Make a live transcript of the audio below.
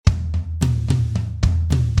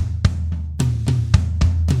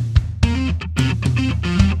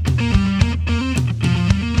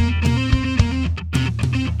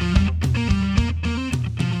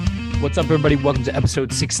What's up, everybody? Welcome to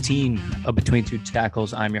episode 16 of Between Two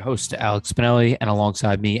Tackles. I'm your host, Alex Spinelli, and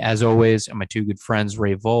alongside me, as always, are my two good friends,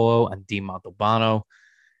 Ray Volo and Dean Montalbano.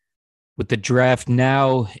 With the draft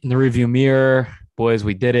now in the review mirror, boys,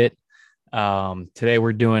 we did it. Today,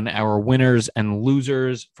 we're doing our winners and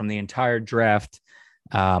losers from the entire draft.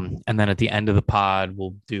 And then at the end of the pod,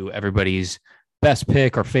 we'll do everybody's best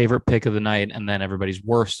pick or favorite pick of the night, and then everybody's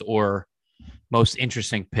worst or most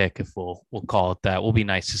interesting pick, if we'll call it that. We'll be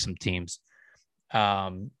nice to some teams.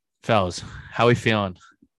 Fellas, how we feeling?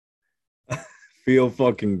 Feel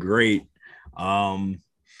fucking great. Could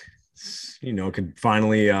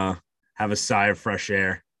finally have a sigh of fresh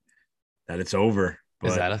air that it's over.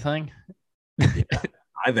 Is that a thing? Yeah,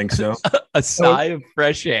 I think so. A sigh of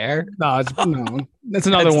fresh air? No, that's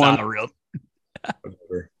another one. Not a real.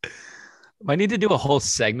 I need to do a whole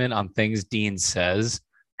segment on things Dean says.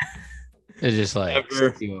 It's just like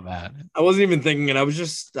I wasn't even thinking it. I was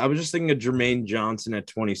just thinking of Jermaine Johnson at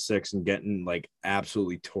 26 and getting like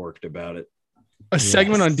absolutely torqued about it. A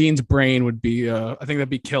segment on Dean's brain would be I think that'd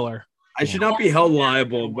be killer. I should not be held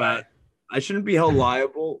liable about I shouldn't be held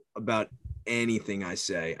liable about anything I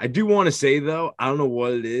say. I do want to say though, I don't know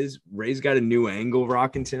what it is. Ray's got a new angle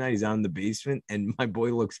rocking tonight. He's out in the basement and my boy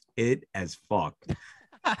looks hit as fuck.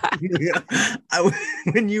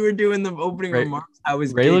 When you were doing the opening remarks,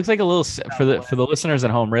 Ray looks like a little for the listeners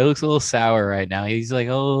at home. Ray looks a little sour right now. He's like,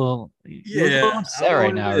 a little upset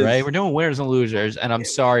right now, right? We're doing winners and losers, and I'm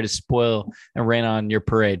sorry to spoil and rain on your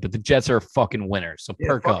parade, but the Jets are fucking winners. So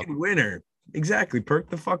perk up. Winner, exactly.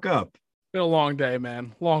 Perk the fuck up. Been a long day,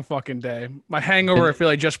 man. Long fucking day. My hangover, I feel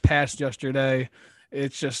like just passed yesterday.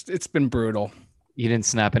 It's been brutal. You didn't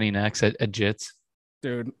snap any necks at Jits,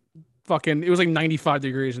 dude. Fucking, it was like 95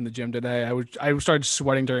 degrees in the gym today. I started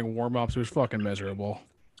sweating during warm-ups. It was fucking miserable.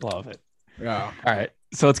 Love it. Yeah. All right.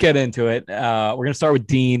 So let's get into it. We're going to start with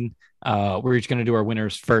Dean. We're each going to do our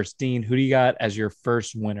winners first. Dean, who do you got as your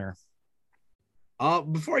first winner?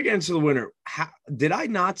 Before I get into the winner, did I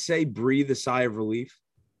not say breathe a sigh of relief?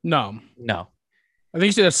 No. I think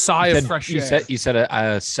you said a sigh of fresh air. You said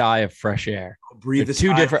a sigh of fresh air. Breathe a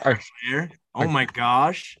sigh of fresh air. Oh my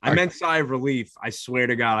gosh. I meant sigh of relief. I swear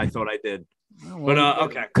to God, I thought I did. But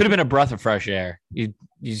okay. Could have been a breath of fresh air. You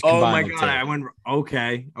just oh my God. I went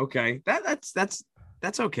okay.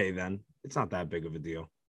 That's okay then. It's not that big of a deal.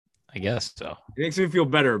 I guess so. It makes me feel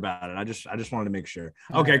better about it. I just wanted to make sure.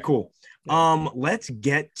 Okay, cool. Let's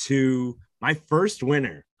get to my first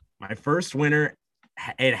winner. My first winner,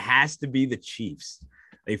 it has to be the Chiefs.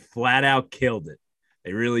 They flat out killed it.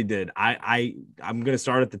 They really did. I'm gonna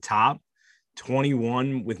start at the top.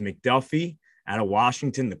 21 with McDuffie out of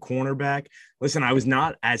Washington, the cornerback. Listen, I was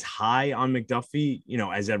not as high on McDuffie,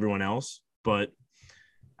 as everyone else, but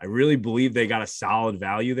I really believe they got a solid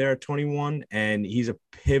value there at 21, and he's a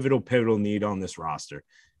pivotal need on this roster.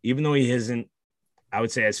 Even though he isn't, I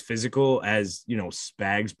would say, as physical as,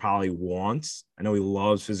 Spags probably wants. I know he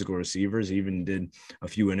loves physical receivers. He even did a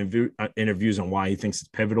few interviews on why he thinks it's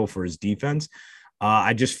pivotal for his defense.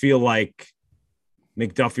 I just feel like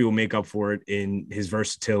McDuffie will make up for it in his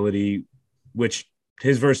versatility, which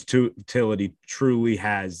his versatility truly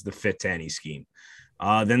has the fit to any scheme.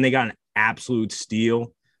 Then they got an absolute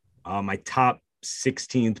steal. My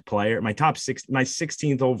 16th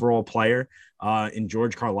overall player in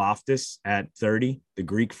George Karlaftis at 30, the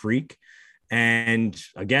Greek freak. And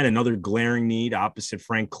again, another glaring need opposite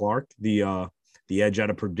Frank Clark, the edge out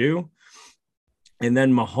of Purdue. And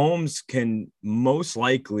then Mahomes can most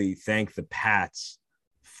likely thank the Pats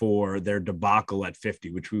for their debacle at 50,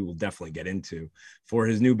 which we will definitely get into, for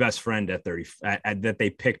his new best friend at 30, that they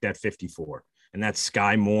picked at 54. And that's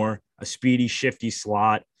Sky Moore, a speedy, shifty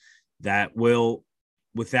slot that will,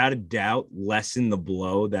 without a doubt, lessen the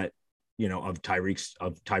blow that, of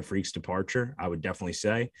Tyreek's departure, I would definitely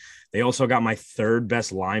say. They also got my third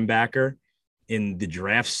best linebacker in the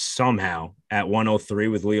draft somehow at 103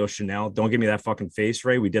 with Leo Chanel. Don't give me that fucking face,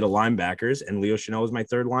 Ray. We did a linebackers, and Leo Chanel was my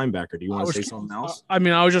third linebacker. Do you want to say something else? I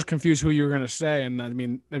was just confused who you were going to say,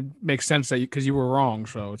 and it makes sense that because you were wrong,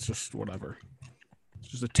 so it's just whatever. It's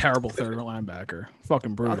just a terrible third linebacker.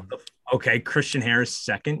 Fucking brutal. Okay, Christian Harris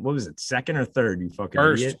second. What was it, second or third? You fucking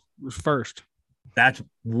first. Idiot. It was first. That's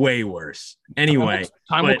way worse. Anyway,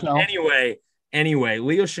 time will tell. Anyway,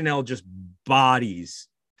 Leo Chanel just bodies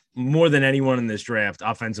more than anyone in this draft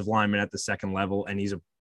offensive lineman at the second level, and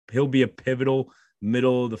he'll be a pivotal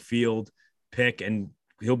middle of the field pick, and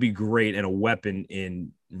he'll be great and a weapon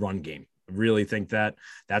in run game. I really think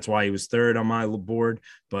that's why he was third on my board,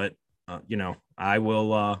 but I'll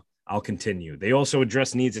continue. They also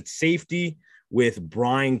address needs at safety with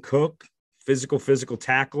Brian Cook physical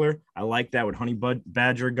tackler. I like that with Honey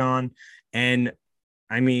Badger gone. And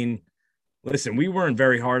I mean, listen, we weren't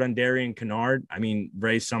very hard on Darian Kennard. I mean,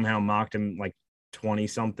 Ray somehow mocked him like 20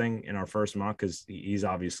 something in our first mock because he's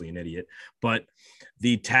obviously an idiot. But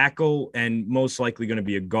the tackle and most likely going to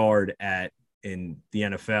be a guard in the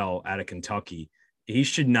NFL out of Kentucky, he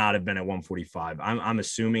should not have been at 145. I'm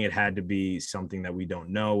assuming it had to be something that we don't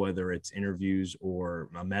know, whether it's interviews or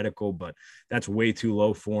a medical, but that's way too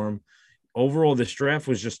low for him. Overall, this draft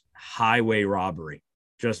was just highway robbery,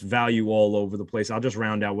 just value all over the place. I'll just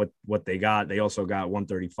round out what they got. They also got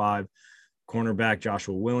 135 cornerback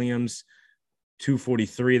Joshua Williams.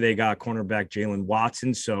 243, they got cornerback Jalen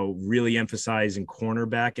Watson. So really emphasizing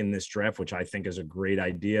cornerback in this draft, which I think is a great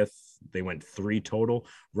idea. They went 3 total.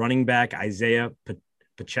 Running back Isaiah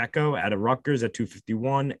Pacheco out of Rutgers at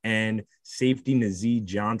 251 and safety Nazeeh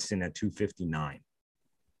Johnson at 259.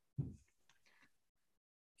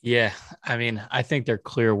 Yeah, I mean, I think they're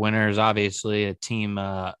clear winners. Obviously, a team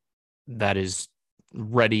that is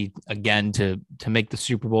ready again to make the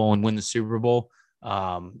Super Bowl and win the Super Bowl.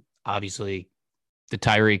 Obviously, the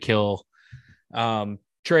Tyreek Hill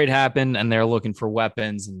trade happened, and they're looking for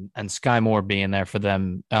weapons, and Sky Moore being there for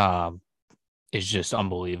them is just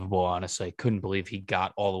unbelievable. Honestly, couldn't believe he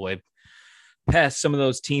got all the way past some of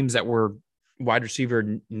those teams that were wide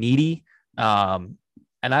receiver needy. And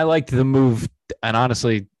I liked the move. And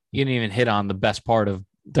honestly, you didn't even hit on the best part of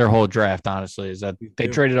their whole draft, honestly, is that they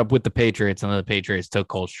traded up with the Patriots, and then the Patriots took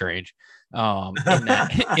Cole Strange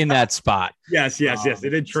in that spot. Yes. They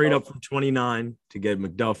did trade up from 29 to get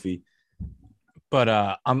McDuffie.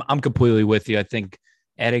 But I'm completely with you. I think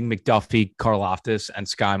adding McDuffie, Karlaftis, and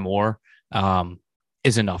Sky Moore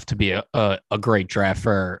is enough to be a great draft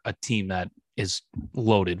for a team that is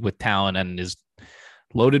loaded with talent and is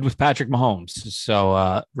loaded with Patrick Mahomes.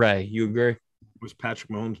 So, Ray, you agree? Wish Patrick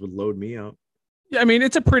Mahomes would load me up. Yeah, I mean,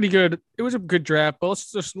 it was a good draft, but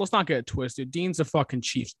let's not get it twisted. Dean's a fucking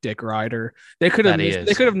Chiefs dick rider. They could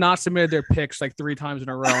have not submitted their picks like 3 times in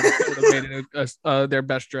a row. They could have made it their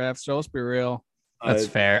best draft. So let's be real. That's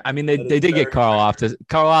fair. I mean, they did get Karlaftis.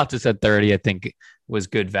 Karlaftis at 30, I think, was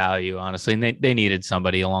good value, honestly, and they needed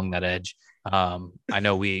somebody along that edge. I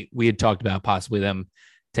know we had talked about possibly them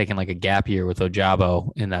taking like a gap year with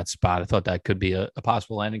Ojabo in that spot. I thought that could be a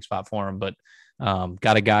possible landing spot for him, but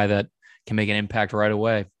got a guy that can make an impact right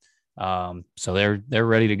away. So they're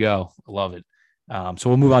ready to go. I love it. So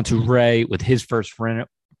we'll move on to Ray with his first winner.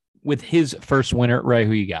 Ray,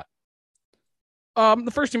 who you got?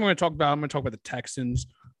 The first team I'm going to talk about the Texans.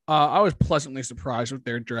 I was pleasantly surprised with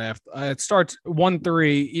their draft. It starts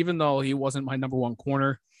 1-3, even though he wasn't my number 1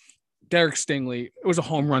 corner. Derek Stingley, it was a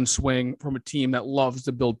home run swing from a team that loves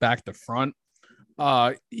to build back to front.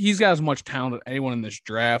 He's got as much talent as anyone in this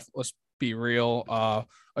draft. Let's be real.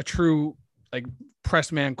 A true like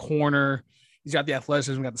press man corner. He's got the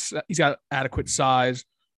athleticism. He's got adequate size.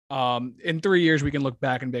 In 3 years, we can look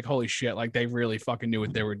back and be like, holy shit, like they really fucking knew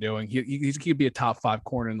what they were doing. He could be a top 5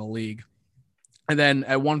 corner in the league. And then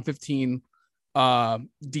at 115,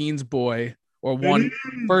 Dean's boy, or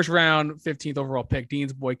first round, 15th overall pick,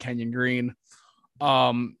 Dean's boy, Kenyon Green.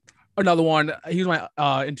 Another one, he was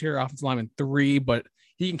my interior offensive lineman 3, but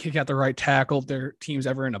he can kick out the right tackle if their team's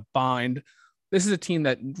ever in a bind. This is a team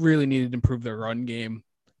that really needed to improve their run game,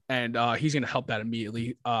 and he's going to help that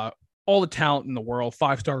immediately. All the talent in the world,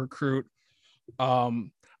 5-star recruit.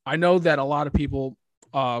 I know that a lot of people,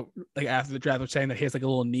 like after the draft, were saying that he has like a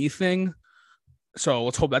little knee thing. So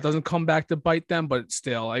let's hope that doesn't come back to bite them. But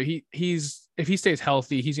still, he's if he stays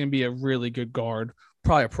healthy, he's going to be a really good guard,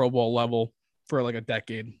 probably a Pro Bowl level for like a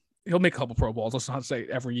decade. He'll make a couple Pro Bowls. Let's not say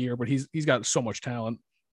every year, but he's got so much talent.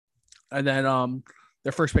 And then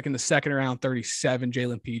their first pick in the second round, 37,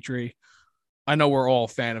 Jalen Petrie. I know we're all a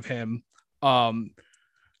fan of him.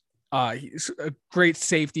 He's a great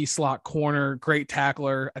safety slot corner, great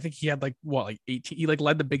tackler. I think he had 18. He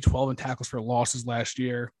led the Big 12 in tackles for losses last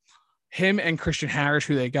year. Him and Christian Harris,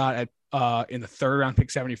 who they got at in the third round,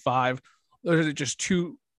 pick 75. Those are just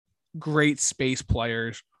 2 great space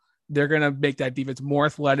players. They're going to make that defense more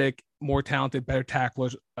athletic, more talented, better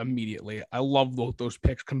tacklers immediately. I love both those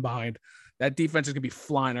picks combined. That defense is going to be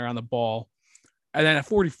flying around the ball. And then at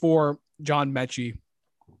 44, John Mechie.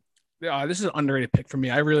 This is an underrated pick for me.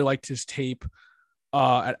 I really liked his tape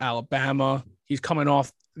at Alabama. He's coming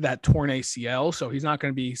off that torn ACL, so he's not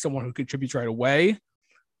going to be someone who contributes right away.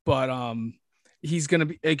 But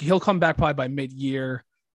he'll come back probably by mid-year,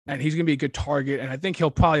 and he's going to be a good target. And I think he'll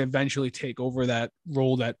probably eventually take over that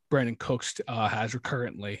role that Brandon Cooks has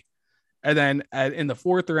currently. And then in the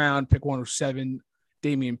 4th round, pick 107,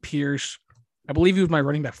 Dameon Pierce. I believe he was my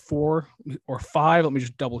running back 4 or 5. Let me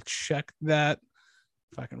just double check that.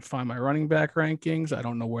 If I can find my running back rankings, I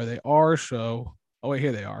don't know where they are. So, oh wait,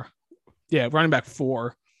 here they are. Yeah, running back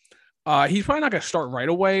 4. He's probably not going to start right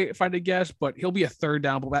away, if I had to guess, but he'll be a third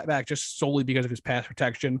down back just solely because of his pass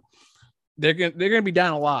protection. They're gonna be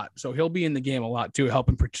down a lot, so he'll be in the game a lot too,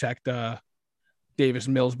 helping protect Davis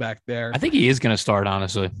Mills back there. I think he is going to start,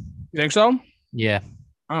 honestly. You think so? Yeah.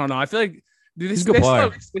 I don't know. I feel like He's a good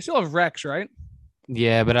player. They still have Rex, right?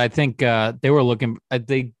 Yeah, but I think they were looking.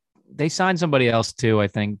 They signed somebody else too, I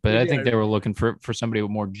think, but I think they were looking for somebody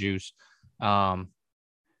with more juice.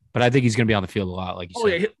 But I think he's going to be on the field a lot, like you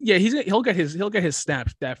said. Yeah, he'll get his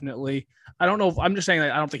snaps definitely. I don't know if I'm just saying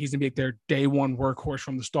that I don't think he's going to be their day one workhorse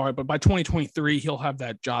from the start, but by 2023 he'll have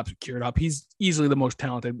that job secured up. He's easily the most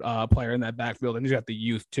talented player in that backfield, and he's got the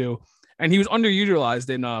youth too. And he was underutilized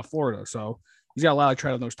in Florida, so he's got a lot of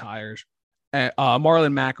tread on those tires. And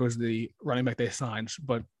Marlon Mack was the running back they signed,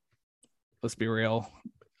 but let's be real.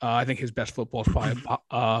 I think his best football is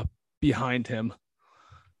probably behind him.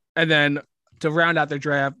 And then to round out their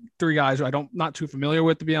draft, 3 guys who not too familiar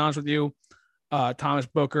with, to be honest with you. Thomas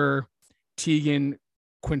Booker, Tegan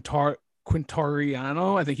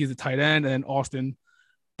Quintariano. I think he's the tight end, and Austin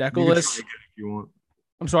Decolis. If you want.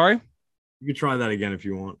 I'm sorry? You can try that again if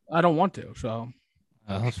you want. I don't want to, so.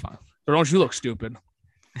 That's fine. So don't you look stupid.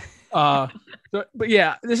 But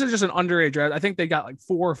yeah, this is just an underage draft. I think they got like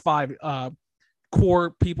 4 or 5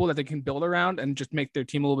 core people that they can build around and just make their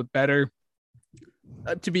team a little bit better.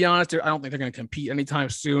 To be honest, I don't think they're going to compete anytime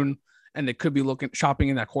soon, and they could be shopping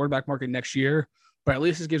in that quarterback market next year. But at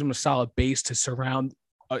least this gives them a solid base to surround,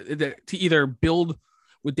 to either build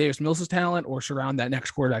with Davis Mills' talent or surround that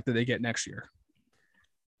next quarterback that they get next year.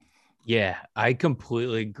 Yeah, I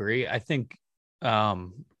completely agree. I think,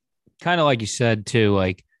 kind of like you said too,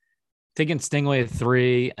 like taking Stingley at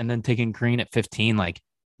 3 and then taking Green at 15, like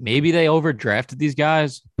maybe they overdrafted these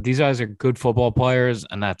guys, but these guys are good football players,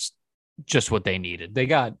 and that's just what they needed. They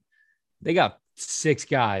got 6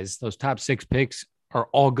 guys. Those top 6 picks are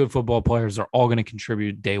all good football players. They're all going to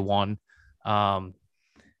contribute day one. And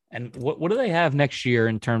what do they have next year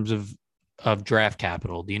in terms of draft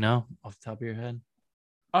capital? Do you know off the top of your head?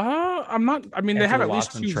 I'm not. I mean, they have at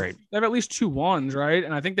least 2. Trade. They have at least 2 ones, right?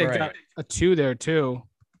 And I think they've got a 2 there too.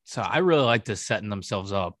 So I really like this setting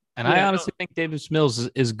themselves up, and I honestly think Davis Mills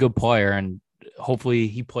is a good player, and hopefully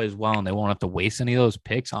he plays well, and they won't have to waste any of those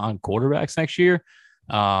picks on quarterbacks next year.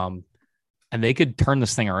 And they could turn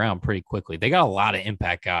this thing around pretty quickly. They got a lot of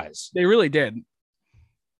impact guys. They really did.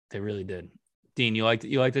 They really did. Dean, you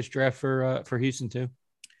like this draft for Houston too?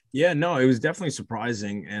 Yeah, no, it was definitely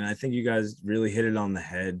surprising, and I think you guys really hit it on the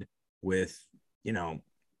head with,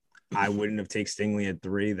 I wouldn't have taken Stingley at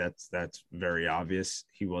 3. That's very obvious.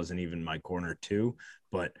 He wasn't even my corner 2,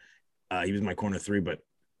 but he was my corner 3. But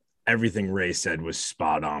everything Ray said was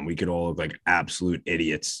spot on. We could all look like absolute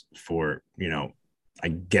idiots for, I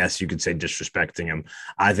guess you could say disrespecting him.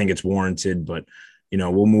 I think it's warranted, but,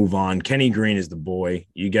 we'll move on. Kenny Green is the boy.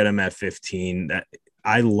 You get him at 15. That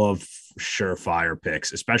I love surefire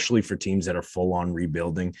picks, especially for teams that are full on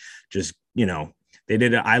rebuilding. Just, they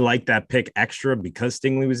did it. I like that pick extra because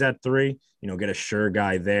Stingley was at 3, get a sure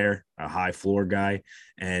guy there, a high floor guy.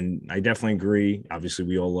 And I definitely agree. Obviously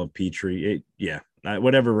we all love Petrie.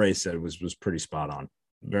 Whatever Ray said was pretty spot on.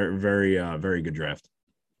 Very, very, very good draft.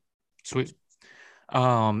 Sweet.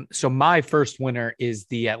 So my first winner is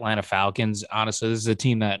the Atlanta Falcons. Honestly, this is a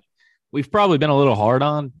team that we've probably been a little hard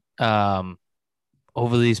on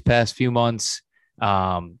over these past few months,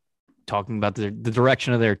 talking about the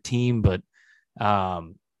direction of their team. But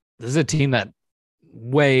this is a team that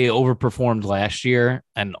way overperformed last year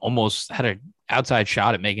and almost had an outside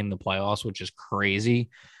shot at making the playoffs, which is crazy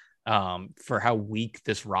for how weak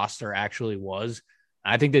this roster actually was.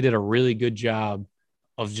 I think they did a really good job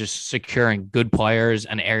of just securing good players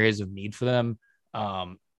and areas of need for them.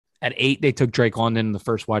 At 8, they took Drake London, the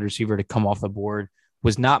first wide receiver to come off the board.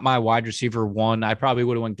 Was not my wide receiver 1. I probably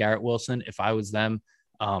would have went Garrett Wilson if I was them.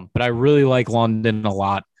 But I really like London a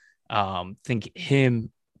lot. Think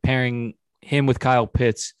pairing him with Kyle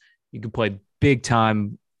Pitts, you could play big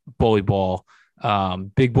time bully ball,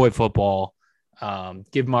 big boy football,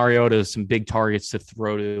 give Mariota some big targets to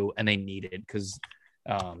throw to, and they need it because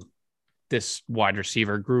this wide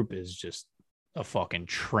receiver group is just a fucking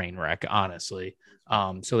train wreck, honestly.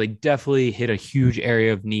 So they definitely hit a huge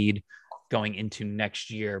area of need going into next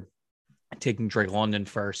year, taking Drake London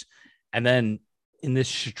first. And then in this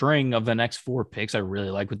string of the next 4 picks, I really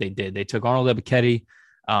like what they did. They took Arnold Ebiketie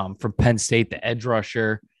from Penn State, the edge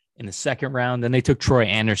rusher, in the 2nd round. Then they took Troy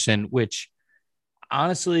Anderson, which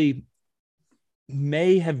honestly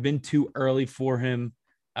may have been too early for him.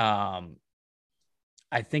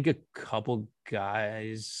 I think a couple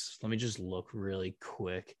guys, let me just look really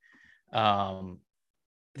quick. I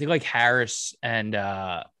think like Harris and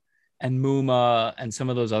Muma and some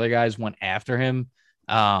of those other guys went after him.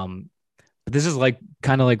 But this is like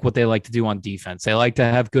kind of like what they like to do on defense. They like to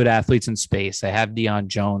have good athletes in space. They have Deion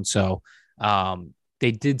Jones. So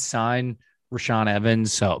they did sign Rashaan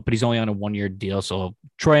Evans. But he's only on a 1-year deal. So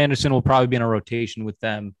Troy Anderson will probably be in a rotation with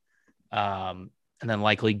them. And then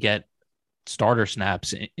likely get starter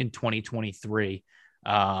snaps in 2023.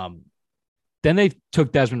 Then they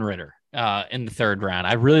took Desmond Ridder in the 3rd round.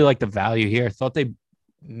 I really like the value here. I thought they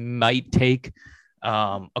might take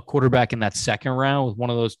a quarterback in that 2nd round with one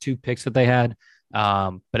of those 2 picks that they had.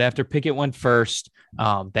 But after Pickett went first,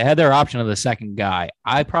 they had their option of the 2nd guy.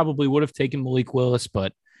 I probably would have taken Malik Willis,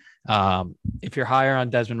 but if you're higher on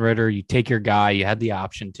Desmond Ridder, you take your guy. You had the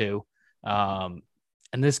option to. And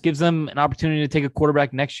this gives them an opportunity to take a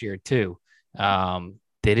quarterback next year too.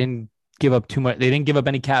 They didn't give up too much. They didn't give up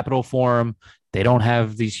any capital for him. They don't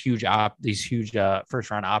have these huge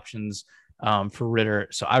 1st round options for Ridder.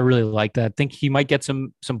 So I really like that. I think he might get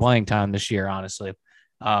some playing time this year, honestly.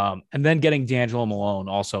 And then getting D'Angelo Malone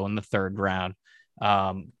also in the 3rd round,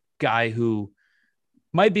 guy who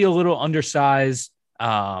might be a little undersized,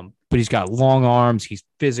 but he's got long arms. He's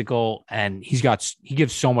physical and he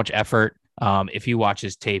gives so much effort. If you watch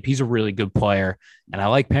his tape, he's a really good player, and I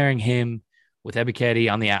like pairing him with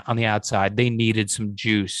Ebiketie on the outside. They needed some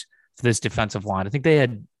juice for this defensive line. I think they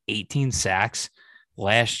had 18 sacks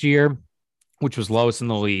last year, which was lowest in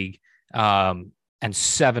the league, and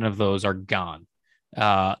 7 of those are gone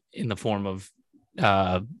in the form of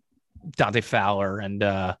Dante Fowler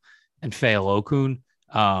and Faye Okun.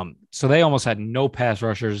 So they almost had no pass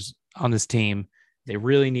rushers on this team. They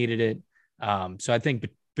really needed it. So I think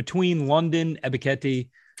between London, Ebiketie,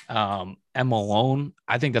 and Malone,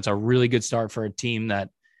 I think that's a really good start for a team that,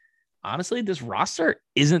 honestly, this roster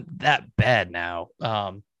isn't that bad now.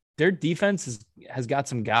 Their defense has got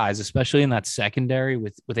some guys, especially in that secondary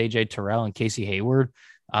with AJ Terrell and Casey Hayward.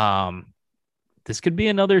 This could be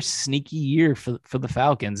another sneaky year for the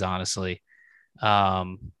Falcons, honestly. I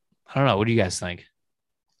don't know. What do you guys think?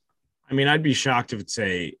 I mean, I'd be shocked if it's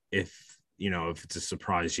a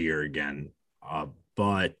surprise year again.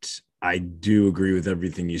 But I do agree with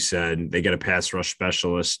everything you said. They get a pass rush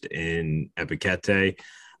specialist in Ebiketie.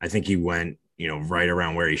 I think he went, right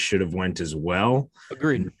around where he should have went as well.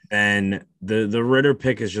 Agreed. And the Ridder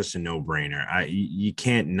pick is just a no-brainer. You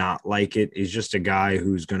can't not like it. He's just a guy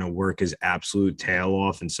who's going to work his absolute tail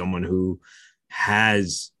off and someone who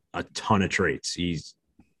has a ton of traits. The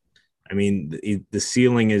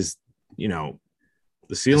ceiling is, the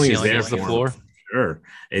ceiling is there for the floor. Sure.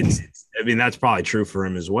 That's probably true for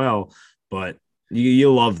him as well, but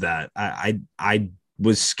you love that. I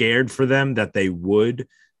was scared for them that they would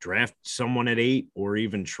draft someone at 8 or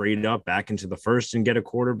even trade up back into the 1st and get a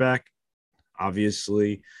quarterback.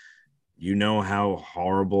 Obviously, how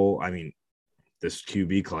horrible, this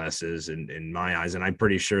QB class is in my eyes. And I'm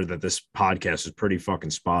pretty sure that this podcast is pretty fucking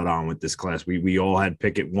spot on with this class. We all had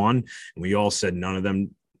Pickett 1 and we all said none of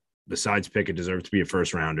them besides Pickett deserved to be a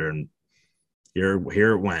 1st rounder. And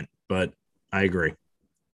here it went, but I agree.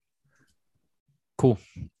 Cool.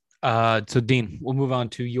 So Dean, we'll move on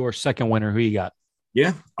to your 2nd winner. Who you got?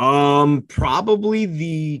 Yeah. Probably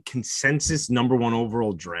the consensus number 1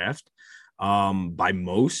 overall draft by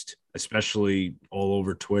most, especially all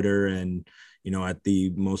over Twitter and, at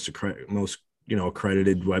the most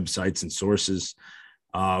accredited websites and sources.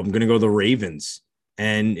 I'm going to go the Ravens,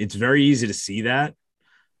 and it's very easy to see that.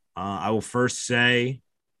 I will first say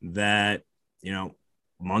that,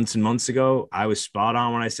 months and months ago, I was spot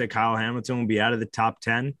on when I said Kyle Hamilton will be out of the top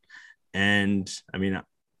 10. And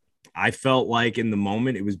I felt like in the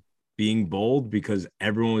moment it was being bold because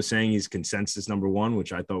everyone was saying he's consensus number 1,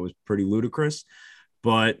 which I thought was pretty ludicrous.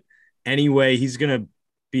 But anyway, he's going to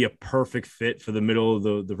be a perfect fit for the middle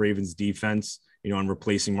of the Ravens defense, and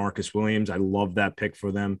replacing Marcus Williams. I love that pick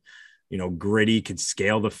for them. Gritty, could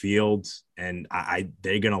scale the field, and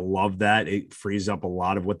they're going to love that. It frees up a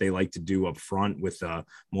lot of what they like to do up front with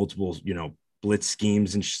multiple, blitz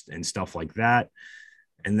schemes and stuff like that.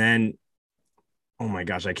 And then, oh my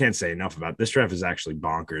gosh, I can't say enough about it. This draft is actually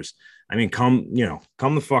bonkers. Come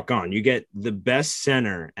the fuck on. You get the best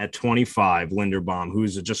center at 25, Linderbaum,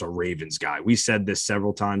 who's just a Ravens guy. We said this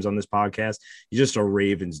several times on this podcast. He's just a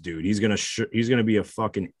Ravens dude. He's going to be a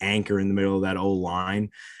fucking anchor in the middle of that O-line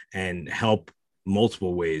and help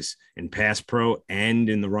multiple ways in pass pro and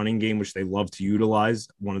in the running game, which they love to utilize.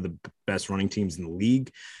 One of the best running teams in the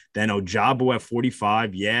league. Then Ojabo at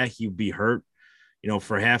 45. Yeah, he'd be hurt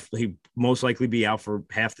for half. He most likely be out for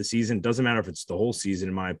half the season. Doesn't matter if it's the whole season,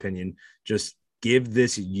 in my opinion. Just give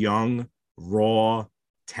this young, raw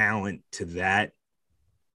talent to that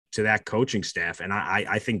coaching staff. And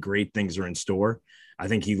I think great things are in store. I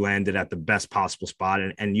think he landed at the best possible spot.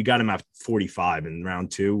 And you got him at 45 in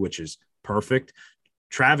round 2, which is perfect.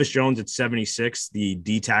 Travis Jones at 76, the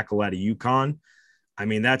D tackle out of UConn. I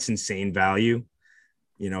mean, that's insane value.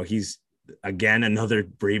 He's, again, another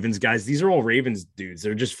Ravens guys. These are all Ravens dudes.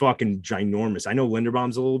 They're just fucking ginormous. I know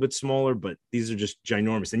Linderbaum's a little bit smaller, but these are just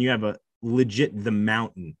ginormous. And you have a legit the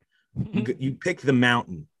Mountain. You pick the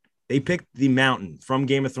Mountain. They picked the Mountain from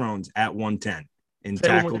Game of Thrones at 110 and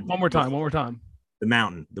tackled one more time. The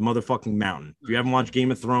Mountain, the motherfucking Mountain. If you haven't watched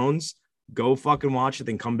Game of Thrones, go fucking watch it,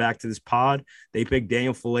 then come back to this pod. They picked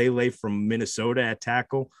Daniel Falele from Minnesota at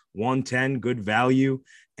tackle, 110, good value.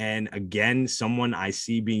 And again, someone I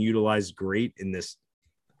see being utilized great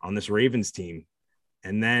on this Ravens team.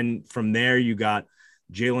 And then from there, you got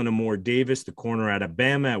Jalen Amore Davis, the corner at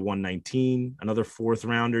Alabama at 119, another 4th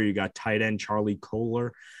rounder. You got tight end Charlie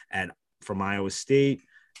Kohler from Iowa State.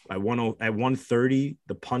 At 130,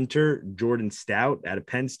 the punter Jordan Stout out of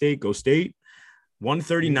Penn State, go State.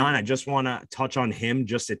 139, I just want to touch on him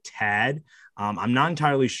just a tad. I'm not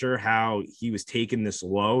entirely sure how he was taken this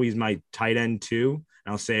low. He's my tight end too,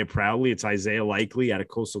 and I'll say it proudly. It's Isaiah Likely out of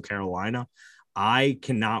Coastal Carolina. I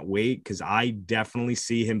cannot wait because I definitely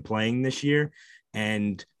see him playing this year.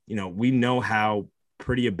 And, we know how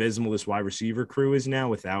pretty abysmal this wide receiver crew is now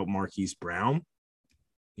without Marquise Brown.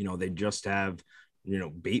 They just have,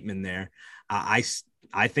 Bateman there. I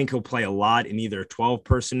think he'll play a lot in either 12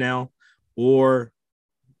 personnel or,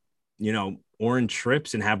 or in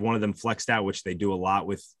trips and have one of them flexed out, which they do a lot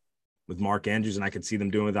with Mark Andrews. And I could see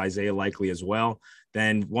them doing with Isaiah Likely as well.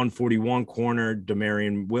 Then 141 corner,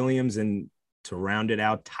 Demarion Williams, and to round it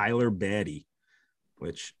out, Tyler Batty,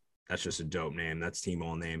 which that's just a dope name. That's team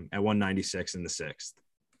all name at 196 in the 6th.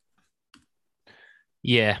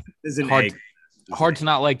 Yeah. Hard to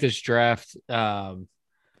not like this draft.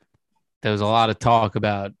 There was a lot of talk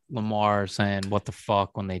about Lamar saying what the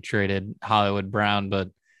fuck when they traded Hollywood Brown, but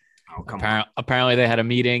apparently they had a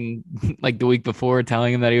meeting like the week before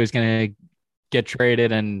telling him that he was going to get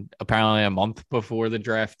traded, and apparently a month before the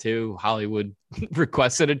draft too, Hollywood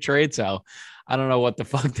requested a trade. So I don't know what the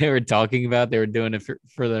fuck they were talking about. They were doing it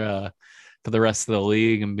for the rest of the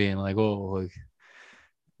league and being like, "Oh,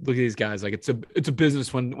 look at these guys! Like it's a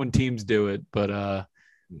business when teams do it, but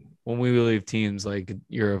when we leave teams, like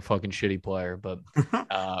you're a fucking shitty player." But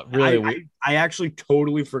really, I actually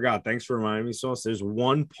totally forgot. Thanks for reminding me, Sauce. There's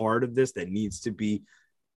one part of this that needs to be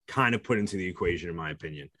kind of put into the equation, in my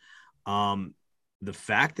opinion. The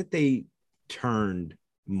fact that they turned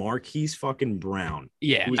Marquise fucking Brown.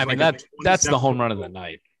 Yeah, I mean that's the home run of the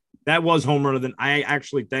night. That was home run of the. I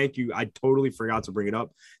actually thank you. I totally forgot to bring it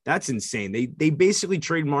up. That's insane. They basically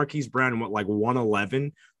trade Marquise Brown in what, like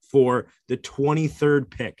 111 for the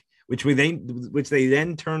 23rd pick, which they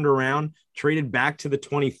then turned around, traded back to the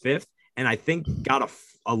 25th, and I think got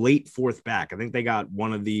a late 4th back. I think they got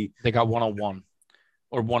they got 101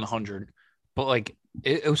 or 100, but like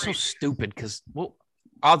it was so stupid because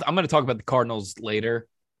I'm going to talk about the Cardinals later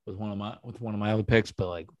with one of my other picks, but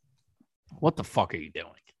like, what the fuck are you doing?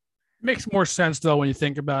 Makes more sense though when you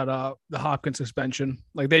think about the Hopkins suspension.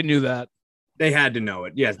 Like they knew that. They had to know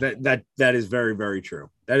it. Yes, that is very, very true.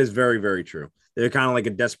 That is very, very true. They're kind of like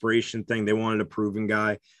a desperation thing. They wanted a proven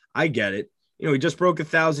guy. I get it. He just broke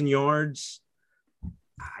 1,000 yards.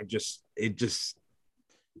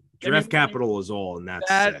 Draft capital is all, and that's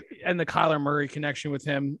that sick. And the Kyler Murray connection with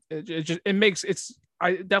him.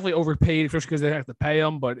 I definitely overpaid, especially because they have to pay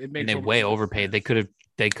him. But it makes they way overpaid. They could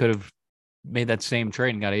have made that same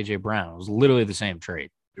trade and got AJ Brown. It was literally the same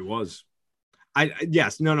trade. It was.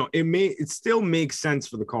 It still makes sense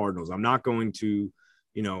for the Cardinals. I'm not going to,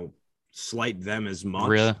 slight them as much.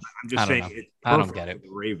 Really? I'm just saying I don't get it. The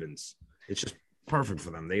Ravens. It's just perfect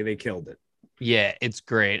for them. They killed it. Yeah, it's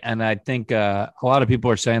great. And I think a lot of people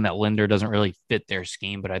are saying that Linder doesn't really fit their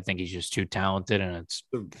scheme, but I think he's just too talented and it's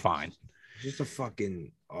fine. Just a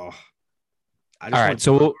fucking all right,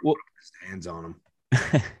 so we'll hands on him.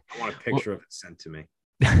 I want a picture of it sent to me.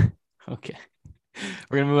 Okay.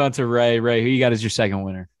 We're gonna move on to Ray. Ray, who you got as your second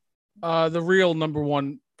winner? The real number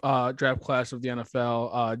one draft class of the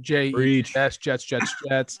NFL.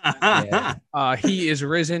 Jets. Yeah. He is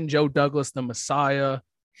risen. Joe Douglas, the Messiah,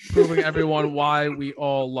 proving everyone why we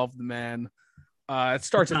all love the man. It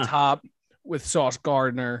starts at top with Sauce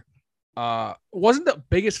Gardner. Wasn't the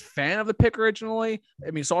biggest fan of the pick originally.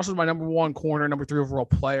 I mean, Sauce was my number one corner, number 3 overall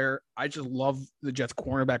player. I just love the Jets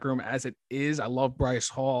cornerback room as it is. I love Bryce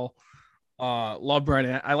Hall. Love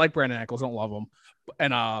Brandon. I like Brandon Ackles. Don't love him.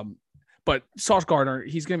 And but Sauce Gardner,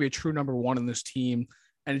 he's going to be a true number one in this team.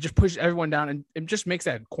 And it just pushes everyone down and it just makes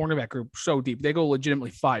that cornerback group so deep. They go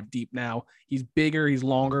legitimately 5 deep now. He's bigger, he's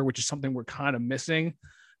longer, which is something we're kind of missing.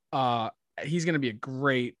 He's going to be a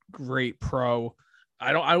great, great pro.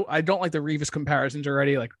 I don't like the Revis comparisons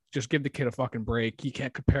already. Like, just give the kid a fucking break. You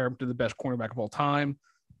can't compare him to the best cornerback of all time,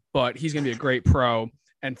 but he's going to be a great pro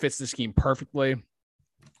and fits the scheme perfectly.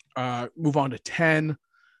 Move on to 10.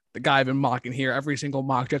 The guy I've been mocking here every single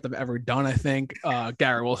mock draft I've ever done, I think.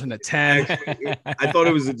 Garrett Wilson at 10. Actually, I thought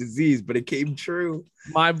it was a disease, but it came true.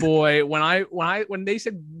 My boy, when I heard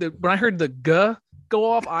the G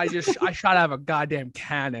go off, I shot out of a goddamn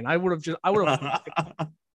cannon. I think I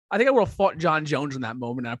would have fought John Jones in that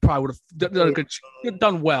moment, and I probably would have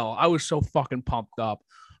done well. I was so fucking pumped up.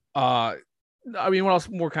 I mean, what else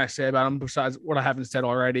more can I say about him besides what I haven't said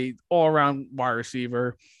already? All around wide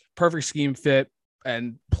receiver, perfect scheme fit,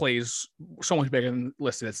 and plays so much bigger than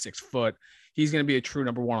listed at 6 foot. He's going to be a true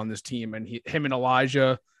number one on this team. And him and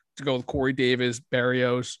Elijah to go with Corey Davis,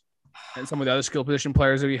 Berrios, and some of the other skill position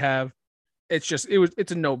players that we have. It's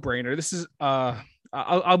a no brainer. This is,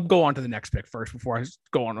 I'll go on to the next pick first before I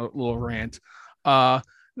go on a little rant.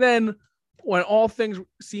 Then when all things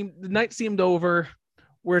the night seemed over,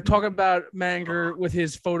 we're talking about Manger with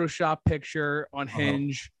his Photoshop picture on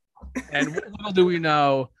Hinge. And little do we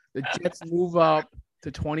know, the Jets move up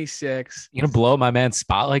to 26. You gonna blow my man's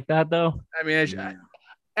spot like that, though? I mean,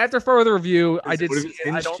 after further review, I did.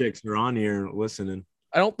 Hinge chicks are on here listening.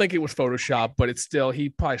 I don't think it was Photoshop, but it's still, he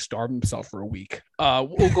probably starved himself for a week.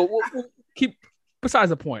 We'll keep besides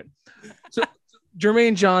the point. So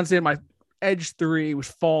Jermaine Johnson, my edge 3 was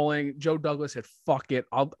falling. Joe Douglas said, "Fuck it,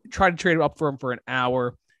 I'll try to trade him up for him for an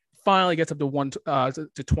hour." Finally gets up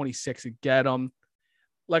to 26 to get him.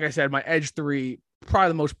 Like I said, my edge 3, probably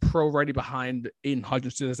the most pro ready behind Aiden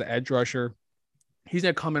Hutchinson as an edge rusher. He's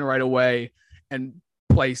gonna come in right away and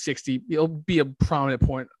play 60. He'll be a prominent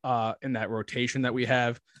point in that rotation that we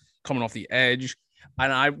have coming off the edge.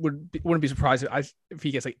 And I wouldn't be surprised if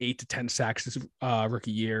he gets like 8 to 10 sacks this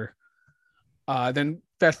rookie year. Then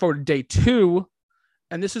fast forward to day 2,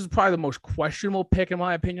 and this is probably the most questionable pick in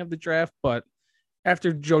my opinion of the draft, but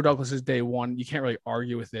after Joe Douglas's day 1, you can't really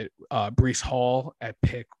argue with it. Breece Hall at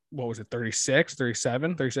pick, what was it, 36,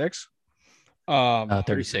 37, 36?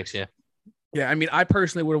 36, yeah. Yeah, I mean, I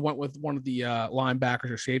personally would have went with one of the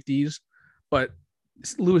linebackers or safeties, but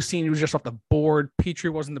Lewis Senior was just off the board.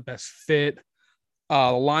 Petrie wasn't the best fit. The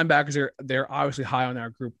linebackers they're obviously high on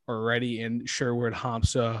our group already in Sherwood,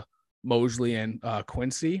 Hamza, Mosley, and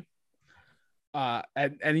Quincy.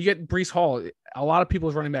 And you get Breece Hall. A lot of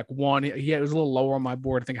people's running back 1. He was a little lower on my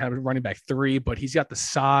board. I think I have running back 3, but he's got the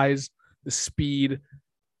size, the speed,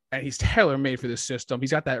 and he's tailor-made for this system.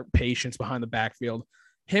 He's got that patience behind the backfield.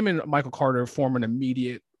 Him and Michael Carter form an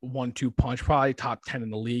immediate 1-2 punch, probably top 10 in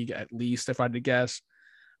the league at least, if I had to guess.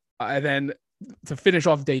 And then to finish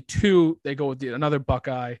off day 2, they go with another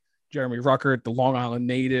Buckeye, Jeremy Ruckert, the Long Island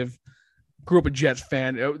native. Grew up a Jets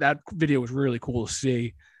fan. That video was really cool to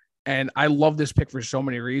see. And I love this pick for so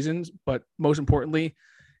many reasons, but most importantly,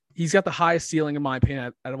 he's got the highest ceiling, in my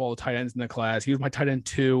opinion, out of all the tight ends in the class. He was my tight end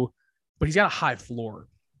 2, but he's got a high floor.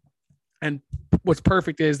 And what's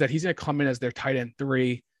perfect is that he's going to come in as their tight end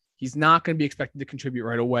 3. He's not going to be expected to contribute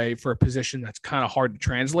right away for a position that's kind of hard to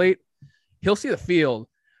translate. He'll see the field.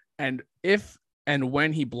 And if and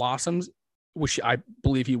when he blossoms, which I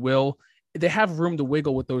believe he will, they have room to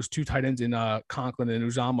wiggle with those 2 tight ends in Conklin and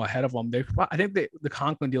Uzomah ahead of them. I think the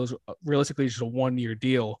Conklin deal is realistically just a 1-year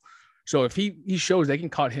deal. So if he shows they can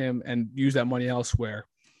cut him and use that money elsewhere.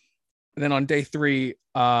 And then on day 3,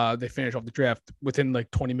 they finish off the draft within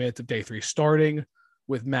like 20 minutes of day 3 starting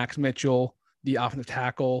with Max Mitchell, the offensive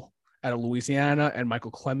tackle out of Louisiana, and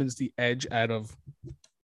Michael Clemens, the edge out of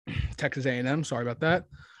Texas A&M. Sorry about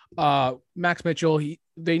that. Max Mitchell,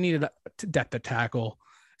 they needed a depth at tackle.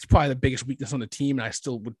 It's probably the biggest weakness on the team, and I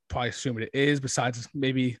still would probably assume it is, besides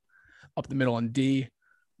maybe up the middle on D.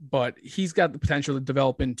 But he's got the potential to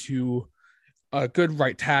develop into a good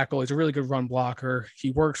right tackle. He's a really good run blocker. He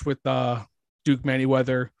works with Duke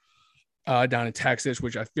Manyweather down in Texas,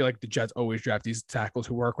 which I feel like the Jets always draft these tackles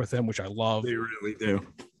who work with him, which I love. They really do.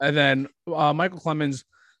 And then Michael Clemens,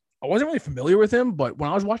 I wasn't really familiar with him, but when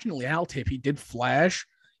I was watching the Leal tape, he did flash.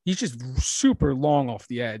 He's just super long off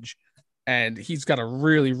the edge, and he's got a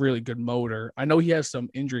really, really good motor. I know he has some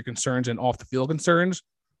injury concerns and off the field concerns,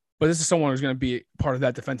 but this is someone who's going to be part of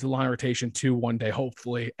that defensive line rotation too one day,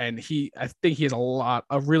 hopefully. And I think he has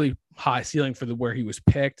a really high ceiling for where he was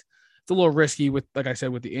picked. It's a little risky with, like I said,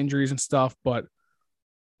 with the injuries and stuff, but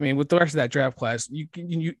I mean, with the rest of that draft class,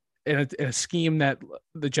 in a scheme that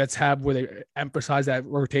the Jets have where they emphasize that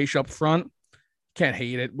rotation up front. Can't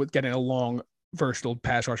hate it with getting a long, versatile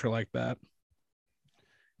pass rusher like that.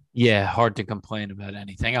 Yeah, hard to complain about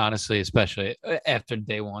anything, honestly, especially after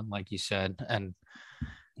day one, like you said. And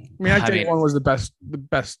I mean, day one was the best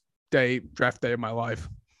draft day of my life.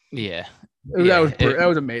 Yeah. That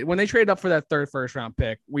was amazing. When they traded up for that third first round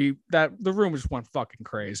pick, the room just went fucking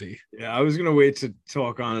crazy. Yeah, I was gonna wait to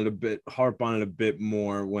talk on it a bit, harp on it a bit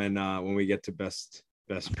more when we get to best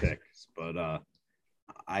picks, but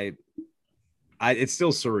it's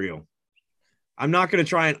still surreal. I'm not gonna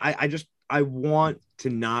try and I want to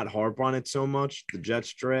not harp on it so much, the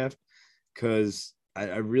Jets draft, because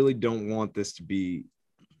I really don't want this to be,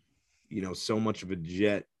 so much of a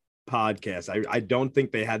Jet podcast. I don't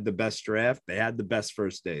think they had the best draft. They had the best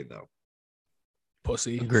first day, though.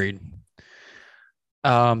 Pussy. Agreed.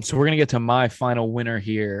 So we're going to get to my final winner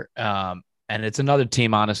here. And it's another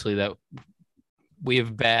team, honestly, that we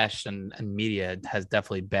have bashed and media has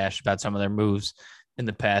definitely bashed about some of their moves in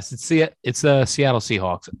the past. It's the Seattle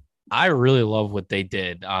Seahawks. I really love what they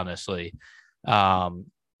did, honestly.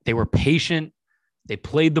 They were patient. They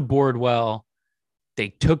played the board well. They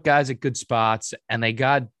took guys at good spots, and they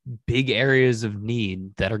got big areas of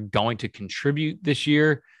need that are going to contribute this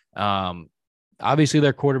year. Obviously,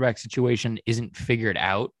 their quarterback situation isn't figured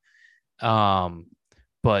out.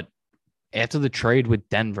 But after the trade with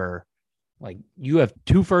Denver, like, you have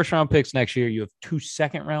 2 first-round picks next year. You have 2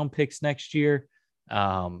 second-round picks next year.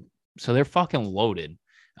 So they're fucking loaded.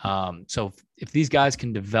 So if these guys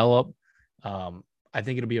can develop, I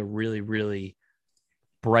think it'll be a really, really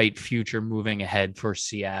bright future moving ahead for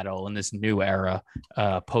Seattle in this new era,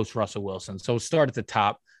 post Russell Wilson. So start at the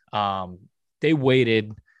top. They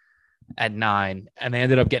waited at 9 and they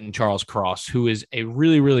ended up getting Charles Cross, who is a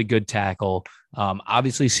really, really good tackle.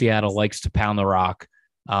 Obviously Seattle likes to pound the rock.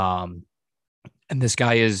 And this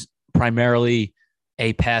guy is primarily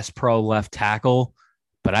a pass pro left tackle,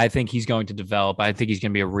 but I think he's going to develop. I think he's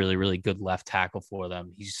going to be a really, really good left tackle for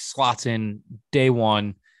them. He slots in day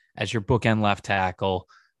one as your bookend left tackle,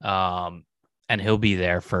 and he'll be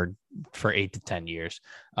there for 8 to 10 years.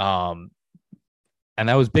 And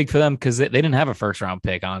that was big for them because they didn't have a first-round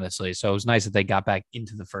pick, honestly. So it was nice that they got back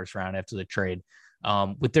into the first round after the trade.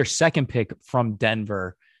 With their second pick from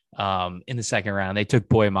Denver in the second round, they took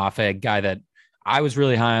Boye Mafe, a guy that I was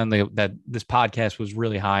really high on, that this podcast was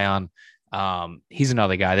really high on. He's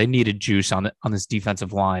another guy. They needed juice on this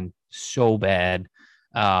defensive line so bad.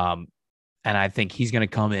 And I think he's going to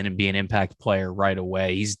come in and be an impact player right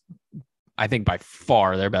away. He's, I think, by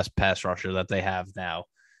far their best pass rusher that they have now.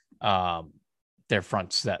 Their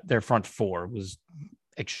front 4 was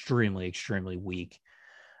extremely, extremely weak.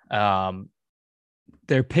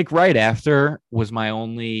 Their pick right after was my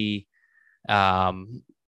only area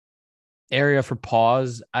for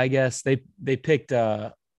pause, I guess. They picked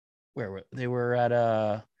where they were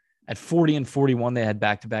at 40 and 41. They had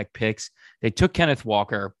back-to-back picks. They took Kenneth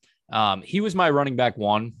Walker. He was my running back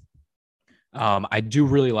 1. I do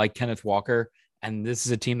really like Kenneth Walker, and this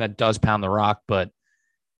is a team that does pound the rock, but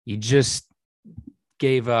you just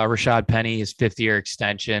gave Rashad Penny his 5th-year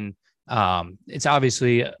extension. It's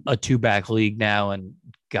obviously a 2-back league now, and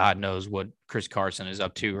God knows what Chris Carson is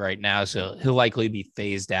up to right now, so he'll likely be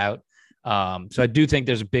phased out. So I do think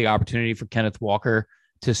there's a big opportunity for Kenneth Walker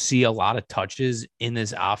to see a lot of touches in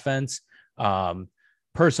this offense.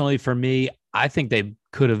 Personally, for me, I think they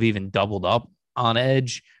could have even doubled up on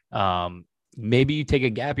edge. Maybe you take a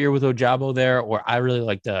gap year with Ojabo there, or I really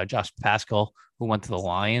liked Josh Pascal, who went to the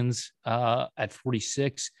Lions at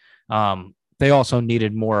 46. They also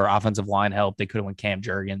needed more offensive line help. They could have went Cam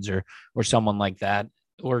Jurgens or someone like that,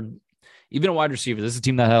 or even a wide receiver. This is a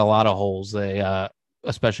team that had a lot of holes. They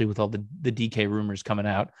especially with all the DK rumors coming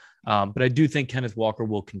out. But I do think Kenneth Walker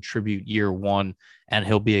will contribute year 1, and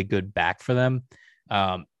he'll be a good back for them.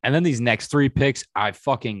 And then these next 3 picks, I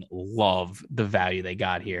fucking love the value they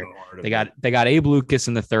got here. They got Abe Lucas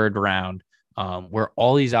in the 3rd round, where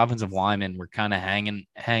all these offensive linemen were kind of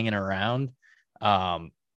hanging around.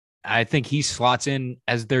 I think he slots in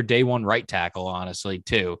as their day 1 right tackle, honestly,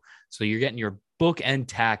 too. So you're getting your bookend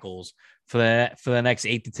tackles for the next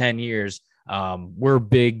 8 to 10 years. We're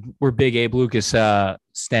big Abe Lucas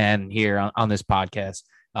stan here on this podcast.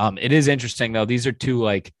 It is interesting though. These are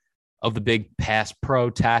 2 of the big pass pro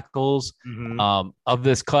tackles of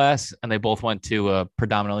this class, and they both went to a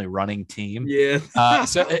predominantly running team. Yeah.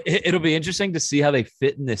 So it'll be interesting to see how they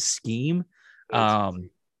fit in this scheme.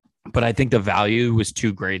 But I think the value was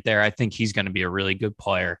too great there. I think he's going to be a really good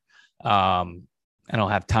player. And he'll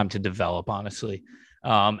have time to develop, honestly.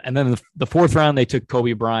 And then the 4th round, they took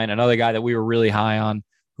Kobe Bryant, another guy that we were really high on,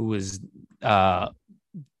 who was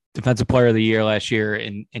defensive player of the year last year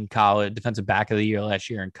in college, defensive back of the year last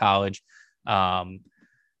year in college.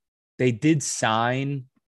 They did sign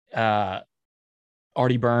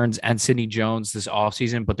Artie Burns and Sidney Jones this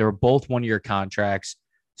offseason, but they were both 1-year contracts.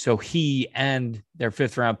 So he and their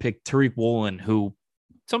 5th-round pick, Tariq Woolen, who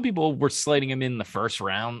some people were slating him in the first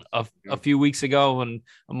round of a few weeks ago and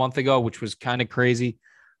a month ago, which was kind of crazy.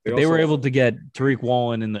 But they were able to get Tariq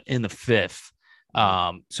Woolen in the 5th.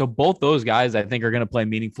 So both those guys, I think, are going to play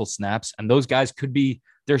meaningful snaps, and those guys could be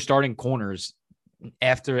their starting corners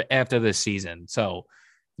after this season. So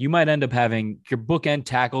you might end up having your bookend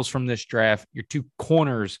tackles from this draft, your 2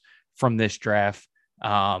 corners from this draft,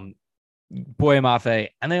 Boye Mafe,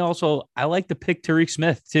 and I like to pick Tariq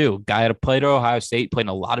Smith too. Guy that played at Ohio State, played in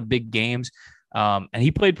a lot of big games, and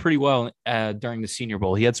he played pretty well during the Senior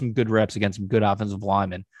Bowl. He had some good reps against some good offensive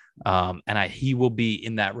linemen, and he will be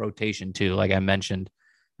in that rotation too. Like I mentioned,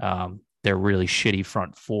 they're really shitty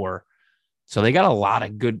front 4, so they got a lot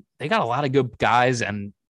of good. They got a lot of good guys,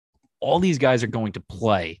 and all these guys are going to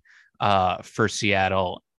play for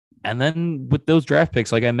Seattle. And then with those draft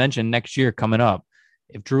picks, like I mentioned, next year coming up,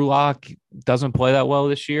 if Drew Lock doesn't play that well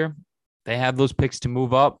this year, they have those picks to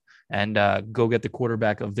move up and go get the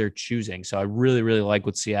quarterback of their choosing. So I really, really like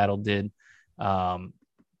what Seattle did,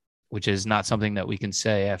 which is not something that we can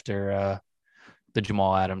say after the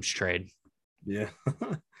Jamal Adams trade. Yeah.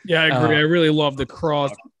 Yeah, I agree. I really love the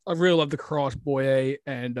cross. I really love the cross Boye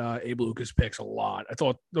and Abe Lucas picks a lot. I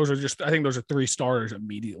think those are 3 starters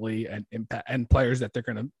immediately and impact and players that they're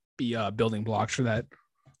going to be building blocks for that.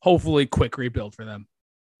 Hopefully quick rebuild for them.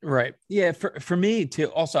 Right. Yeah. For me too.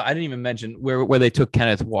 Also, I didn't even mention where they took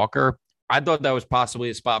Kenneth Walker. I thought that was possibly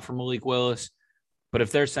a spot for Malik Willis, but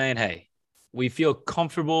if they're saying, hey, we feel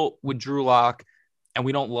comfortable with Drew Lock and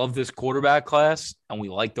we don't love this quarterback class and we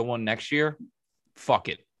like the one next year, fuck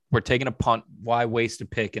it. We're taking a punt. Why waste a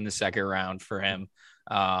pick in the 2nd round for him?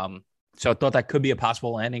 So I thought that could be a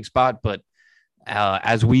possible landing spot. But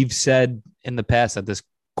as we've said in the past, that this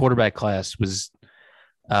quarterback class was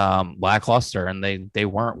lackluster and they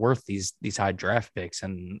weren't worth these high draft picks,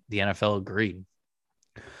 and the NFL agreed.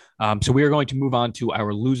 So we are going to move on to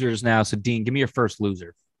our losers now. So Dean, give me your first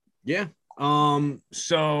loser. Yeah.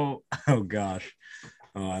 So, oh gosh.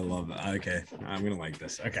 Oh, I love it. Okay. I'm going to like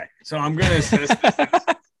this. Okay. So I'm going to assess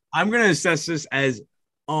this. I'm going to assess this as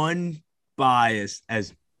unbiased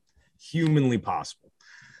as humanly possible.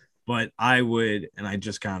 But I would, and I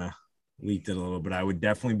just kind of leaked it a little bit, I would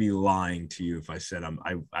definitely be lying to you if I said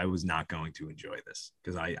I was not going to enjoy this,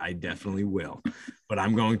 because I definitely will. But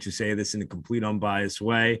I'm going to say this in a complete unbiased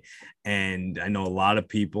way. And I know a lot of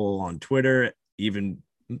people on Twitter, even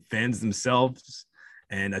fans themselves,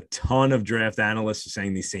 and a ton of draft analysts are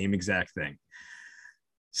saying the same exact thing.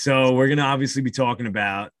 So we're going to obviously be talking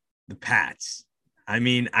about the Pats. I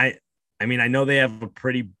mean, I know they have a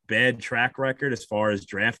pretty bad track record as far as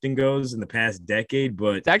drafting goes in the past decade,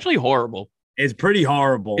 but it's actually horrible. It's pretty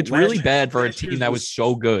horrible. It's really bad for a team that was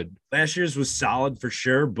so good. Last year's was solid for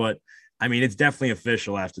sure, but I mean, it's definitely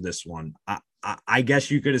official after this one. I guess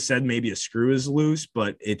you could have said maybe a screw is loose,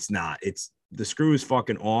 but it's not. The screw is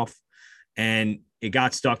fucking off, and it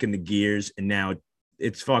got stuck in the gears, and now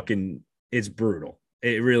it's brutal.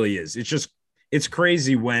 It really is. It's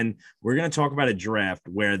crazy when we're going to talk about a draft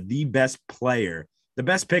where the best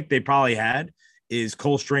pick they probably had is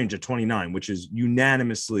Cole Strange at 29, which is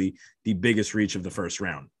unanimously the biggest reach of the first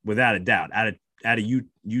round, without a doubt, out of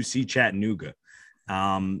UC Chattanooga.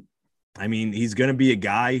 I mean, he's going to be a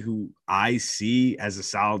guy who I see as a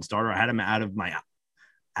solid starter. I had him out of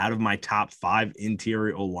my top 5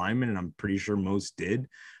 interior O-linemen, and I'm pretty sure most did.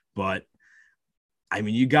 But, I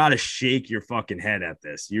mean, you got to shake your fucking head at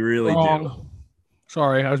this. You really do.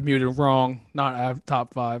 Sorry, I was muted. Wrong. Not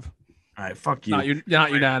top 5. All right, fuck you.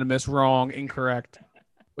 Not unanimous. Wrong. Incorrect.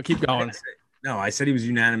 But keep going. I said he was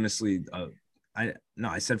unanimously.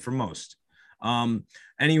 I said for most.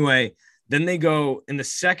 Anyway, then they go in the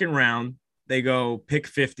 2nd round. They go pick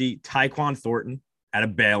 50, Tyquan Thornton out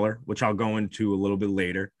of Baylor, which I'll go into a little bit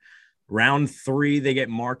later. Round 3, they get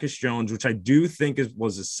Marcus Jones, which I do think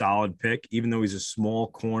was a solid pick, even though he's a small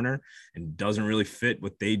corner and doesn't really fit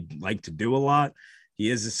what they like to do a lot. He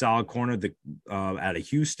is a solid corner out of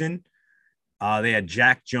Houston. They had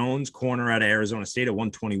Jack Jones, corner out of Arizona State at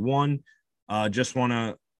 121. Just want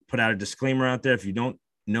to put out a disclaimer out there. If you don't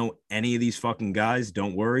know any of these fucking guys,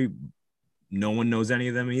 don't worry. No one knows any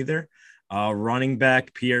of them either. Running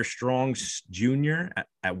back Pierre Strong Jr.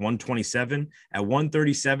 at 127. At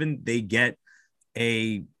 137, they get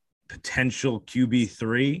a potential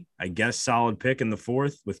QB3, I guess, solid pick in the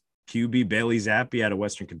 4th with QB Bailey Zappi out of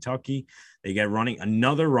Western Kentucky. They get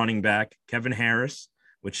another running back, Kevin Harris,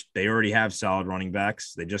 which they already have solid running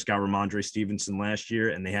backs. They just got Ramondre Stevenson last year,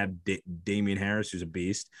 and they have Damian Harris, who's a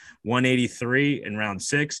beast. 183 in round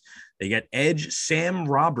 6. They get edge Sam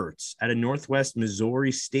Roberts out of Northwest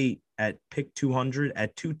Missouri State at pick 200.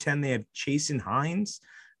 At 210, they have Chasen Hines,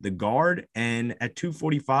 the guard. And at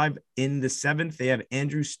 245 in the 7th, they have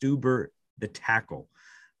Andrew Stuber, the tackle.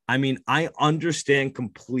 I mean, I understand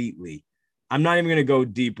completely. I'm not even going to go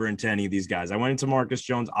deeper into any of these guys. I went into Marcus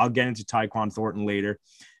Jones. I'll get into Tyquan Thornton later.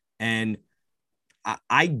 And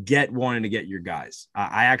I get wanting to get your guys.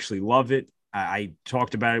 I actually love it. I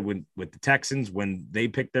talked about it with the Texans when they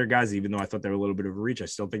picked their guys, even though I thought they were a little bit of a reach. I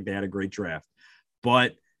still think they had a great draft.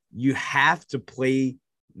 But you have to play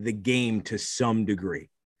the game to some degree.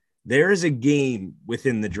 There is a game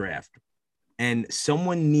within the draft. And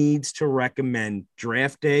someone needs to recommend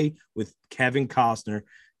Draft Day with Kevin Costner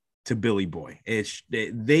to Billy Boy.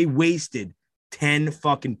 They wasted 10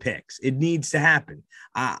 fucking picks. It needs to happen.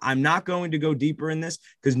 I'm not going to go deeper in this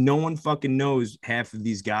because no one fucking knows half of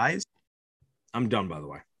these guys. I'm done, by the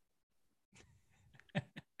way. And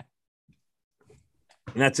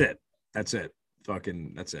that's it. That's it.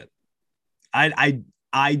 Fucking that's it.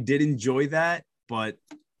 I did enjoy that, but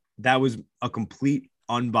that was a complete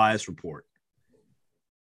unbiased report.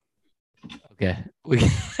 Okay.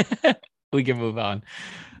 We can move on.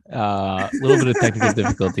 A little bit of technical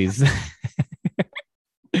difficulties.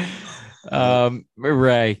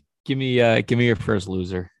 Ray, give me your first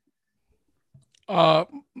loser.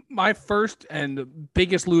 My first and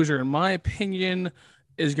biggest loser, in my opinion,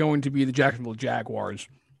 is going to be the Jacksonville Jaguars,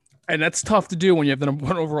 and that's tough to do when you have the number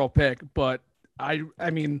 1 overall pick. But I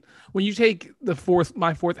mean, when you take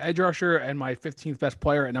my fourth edge rusher and my 15th best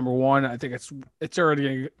player at number 1, I think it's already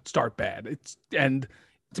going to start bad. And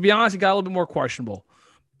to be honest, it got a little bit more questionable.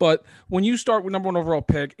 But when you start with number 1 overall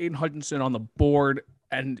pick, Aiden Hutchinson on the board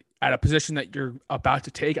and at a position that you're about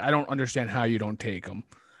to take, I don't understand how you don't take him.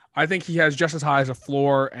 I think he has just as high as a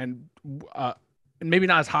floor and maybe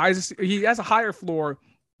not as high as he has a higher floor.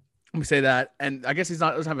 Let me say that. And I guess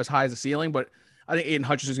doesn't have as high as a ceiling, but I think Aiden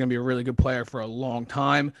Hutchinson is going to be a really good player for a long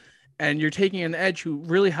time. And you're taking an edge who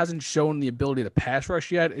really hasn't shown the ability to pass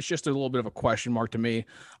rush yet. It's just a little bit of a question mark to me.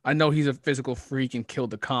 I know he's a physical freak and killed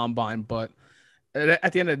the combine, but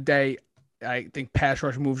at the end of the day, I think pass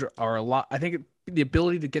rush moves are a lot. I think the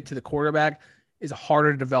ability to get to the quarterback is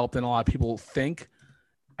harder to develop than a lot of people think.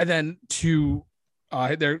 And then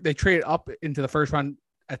they traded up into the first round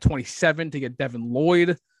at 27 to get Devin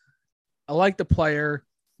Lloyd. I like the player.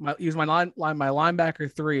 He was my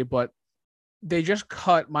linebacker 3, but they just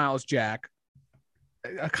cut Miles Jack,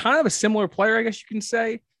 a kind of a similar player, I guess you can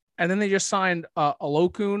say. And then they just signed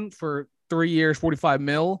Olokun for 3 years, $45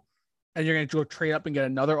 million. And you're going to go trade up and get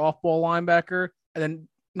another off-ball linebacker. And then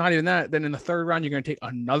not even that. Then in the 3rd round, you're going to take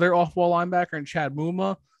another off-ball linebacker and Chad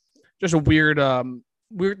Muma. Just a weird thing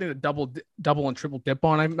to double and triple dip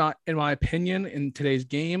on, in my opinion, in today's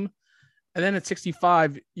game. And then at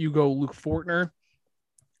 65, you go Luke Fortner.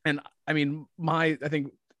 And I mean, I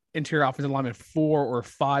think interior offensive lineman 4 or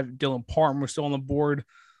 5, Dylan Parham was still on the board.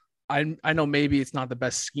 I know maybe it's not the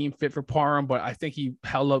best scheme fit for Parham, but I think he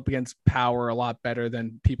held up against power a lot better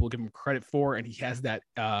than people give him credit for. And he has that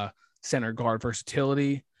center guard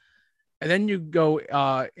versatility. And then you go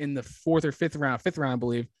in the 4th or 5th round, I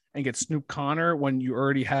believe, and get Snoop Connor when you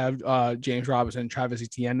already have James Robinson, Travis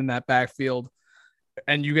Etienne in that backfield.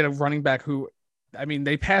 And you get a running back who, I mean,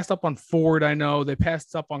 they passed up on Ford. I know they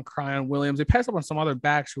passed up on Cryon Williams. They passed up on some other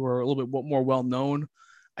backs who are a little bit more well-known.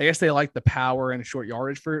 I guess they like the power and short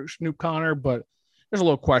yardage for Snoop Connor, but there's a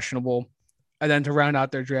little questionable. And then to round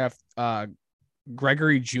out their draft,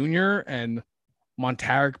 Gregory Jr. and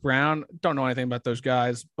Montaric Brown. Don't know anything about those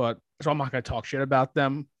guys, but so I'm not going to talk shit about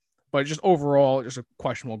them. But just overall, just a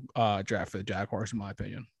questionable draft for the Jaguars, in my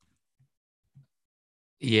opinion.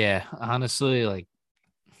 Yeah, honestly, like,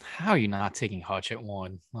 how are you not taking Hutch at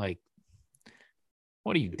 1? Like,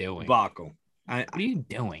 what are you doing? Baco. What are you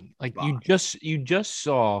doing? Like, Bach. you just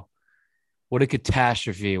saw what a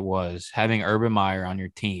catastrophe it was having Urban Meyer on your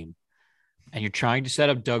team, and you're trying to set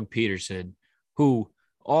up Doug Peterson, who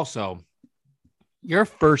also your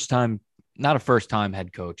not a first time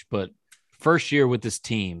head coach, but first year with this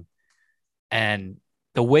team, and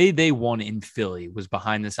the way they won in Philly was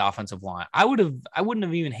behind this offensive line. I wouldn't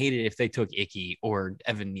have even hated if they took Icky or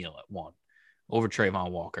Evan Neal at 1 over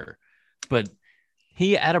Trayvon Walker. But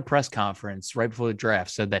he, at a press conference right before the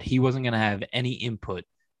draft, said that he wasn't going to have any input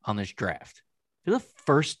on this draft. For the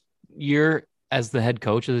first year as the head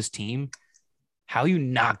coach of this team, How are you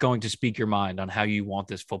not going to speak your mind on how you want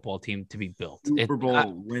this football team to be built? Super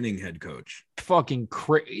Bowl winning head coach. Fucking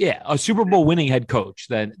yeah, a Super Bowl winning head coach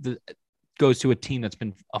that goes to a team that's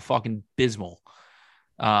been a fucking abysmal.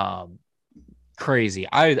 Crazy.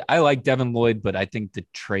 I like Devin Lloyd, but I think the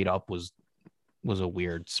trade up was a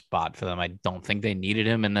weird spot for them. I don't think they needed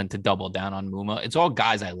him. And then to double down on Muma, it's all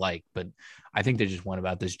guys I like, but I think they just went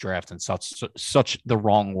about this draft in such the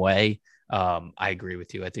wrong way. I agree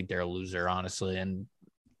with you. I think they're a loser, honestly. And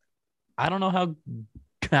I don't know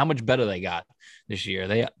how much better they got this year.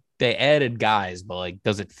 They added guys, but like,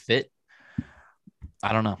 does it fit?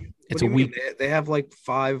 I don't know. It's a week. They have like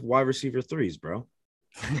 5 wide receiver 3s, bro.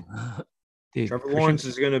 Dude, Trevor Lawrence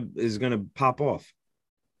is gonna pop off.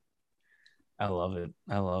 I love it.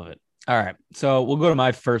 All right. So we'll go to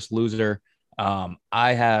my first loser.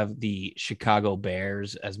 I have the Chicago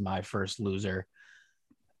Bears as my first loser.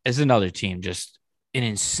 It's another team, just an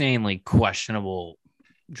insanely questionable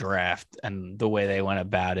draft and the way they went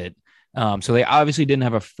about it. So they obviously didn't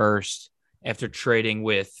have a first after trading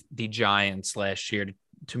with the Giants last year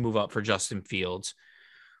to move up for Justin Fields,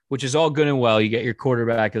 which is all good and well. You get your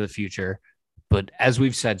quarterback of the future. But as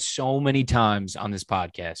we've said so many times on this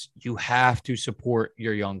podcast, you have to support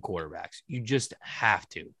your young quarterbacks. You just have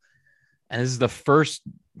to. And this is the first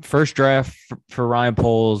draft for Ryan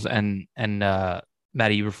Poles and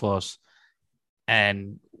Matt Eberflus.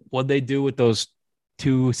 And what they do with those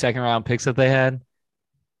 2 second-round picks that they had,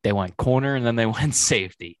 they went corner and then they went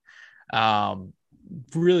safety.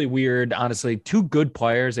 Really weird, honestly. 2 good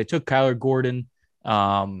players. They took Kyler Gordon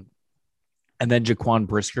and then Jaquan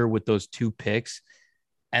Brisker with those 2 picks.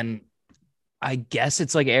 And I guess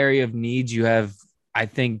it's like area of needs. You have, I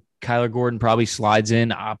think Kyler Gordon probably slides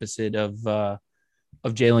in opposite of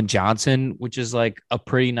Jalen Johnson, which is like a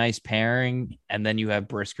pretty nice pairing. And then you have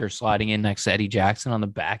Brisker sliding in next to Eddie Jackson on the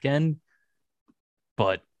back end.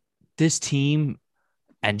 But this team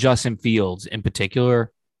and Justin Fields in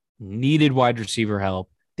particular needed wide receiver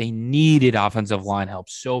help. They needed offensive line help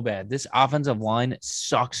so bad. This offensive line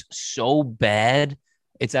sucks so bad.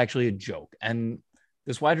 It's actually a joke. And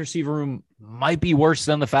this wide receiver room might be worse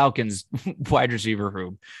than the Falcons wide receiver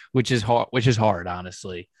room, which is hard,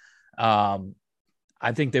 honestly.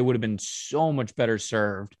 I think they would have been so much better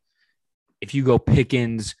served if you go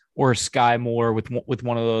Pickens or Sky Moore with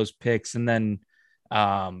one of those picks. And then,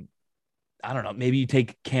 I don't know, maybe you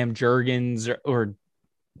take Cam Jurgens or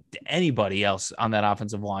anybody else on that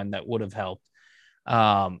offensive line that would have helped.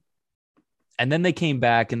 And then they came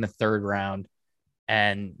back in the 3rd round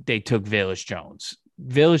and they took Velus Jones.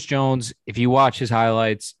 Velus Jones, if you watch his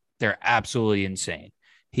highlights, they're absolutely insane.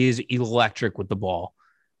 He is electric with the ball,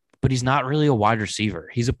 but he's not really a wide receiver.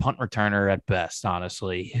 He's a punt returner at best,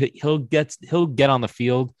 honestly. He'll get on the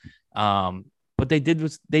field. But they did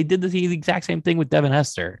the exact same thing with Devin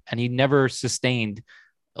Hester, and he never sustained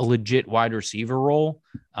a legit wide receiver role.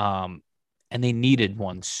 And they needed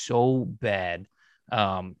one so bad.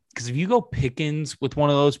 Because if you go Pickens with one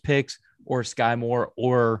of those picks or Sky Moore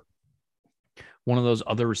or one of those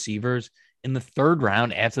other receivers in the 3rd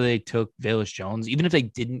round after they took Velus Jones, even if they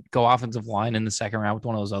didn't go offensive line in the 2nd round with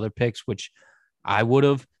one of those other picks, which I would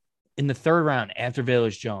have, in the 3rd round after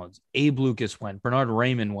Velus Jones, Abe Lucas went, Bernard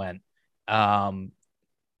Raymond went. There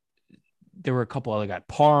were a couple other guys.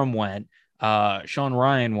 Parham went. Sean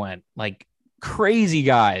Ryan went. Like crazy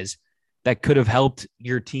guys that could have helped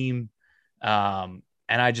your team. And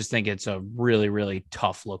I just think it's a really, really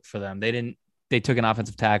tough look for them. They took an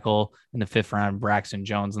offensive tackle in the 5th round, Braxton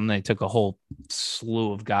Jones, and they took a whole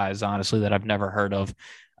slew of guys, honestly, that I've never heard of.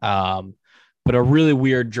 But a really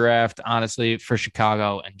weird draft, honestly, for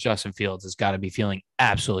Chicago, and Justin Fields has got to be feeling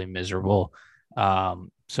absolutely miserable.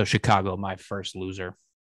 So Chicago, my first loser.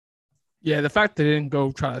 Yeah, the fact they didn't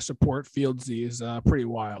go try to support Fieldsy is pretty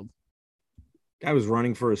wild. Guy was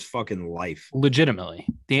running for his fucking life. Legitimately.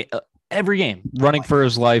 Every game, running for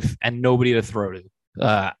his life and nobody to throw to.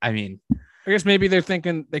 I guess maybe they're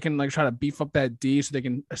thinking they can like try to beef up that D so they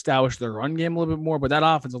can establish their run game a little bit more, but that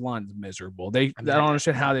offensive line is miserable. I don't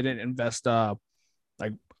understand how they didn't invest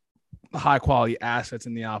like high quality assets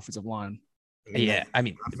in the offensive line.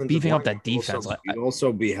 Beefing up that defense would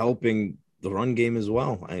also be helping the run game as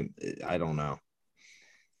well. I don't know.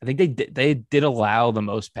 I think they did allow the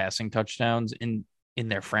most passing touchdowns in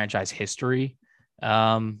their franchise history,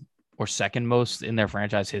 or second most in their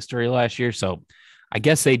franchise history last year. So I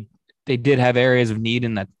guess they did have areas of need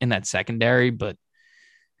in that secondary, but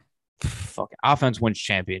fuck, offense wins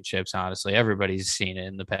championships. Honestly, everybody's seen it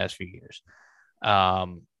in the past few years. All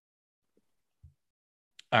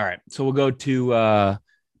right, so we'll go to our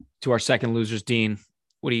second losers. Dean,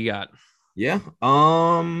 what do you got? Yeah.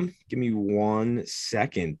 Give me 1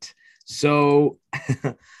 second. So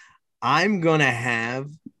I'm gonna have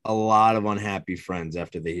a lot of unhappy friends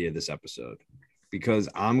after they hear this episode because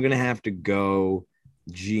I'm gonna have to go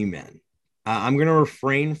G-men. I'm gonna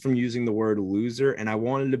refrain from using the word loser, and I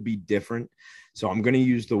wanted to be different, so I'm gonna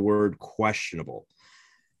use the word questionable.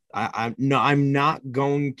 I'm no, I'm not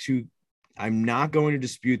going to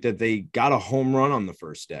dispute that they got a home run on the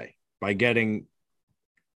first day by getting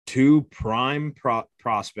two prime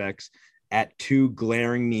prospects at two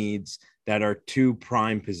glaring needs that are two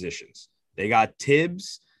prime positions. They got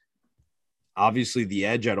Tibbs, obviously the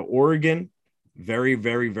edge out of Oregon, very,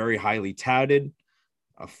 very, very highly touted,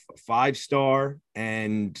 a 5-star,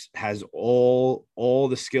 and has all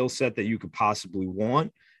the skill set that you could possibly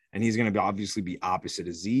want. And he's going to be obviously be opposite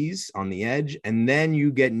Aziz on the edge. And then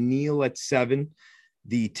you get Neal at 7,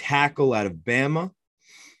 the tackle out of Bama.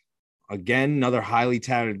 Again, another highly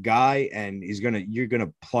touted guy, and you're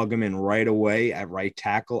gonna plug him in right away at right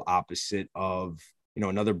tackle, opposite of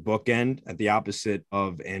another bookend at the opposite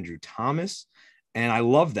of Andrew Thomas. And I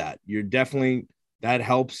love that. That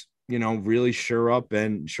helps really shore up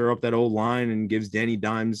that old line and gives Danny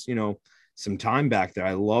Dimes some time back there.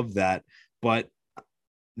 I love that, but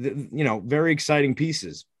very exciting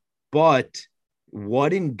pieces. But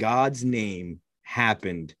what in God's name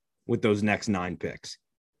happened with those next 9 picks?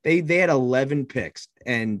 They had 11 picks,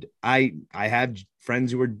 and I have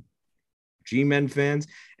friends who are G-men fans,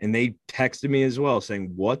 and they texted me as well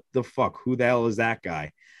saying, "What the fuck? Who the hell is that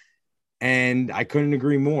guy?" And I couldn't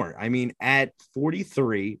agree more. I mean, at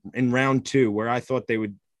 43 in round 2, where I thought they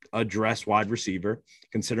would address wide receiver,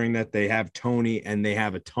 considering that they have Tony and they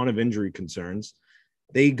have a ton of injury concerns,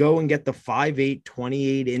 they go and get the 5'8",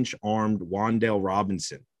 28-inch armed Wan'Dale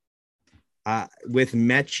Robinson. With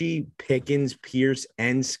Mechie, Pickens, Pierce,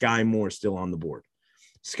 and Sky Moore still on the board.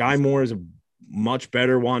 Sky Moore is a much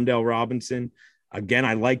better Wan'Dale Robinson. Again,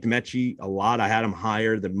 I liked Mechie a lot. I had him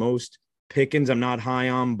higher than most. Pickens, I'm not high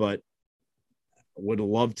on, but would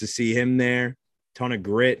love to see him there. Ton of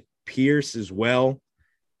grit. Pierce as well.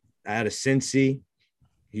 Out of Cincy.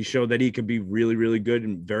 He showed that he could be really, really good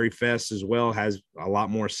and very fast as well. Has a lot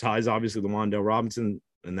more size, obviously, than Wan'Dale Robinson,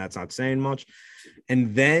 and that's not saying much.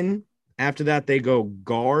 And then after that, they go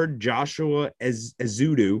guard Joshua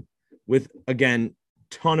Ezeudu with, again,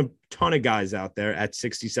 ton of guys out there at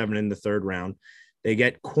 67 in the 3rd round. They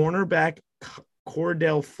get cornerback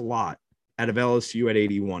Cordell Flott out of LSU at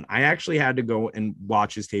 81. I actually had to go and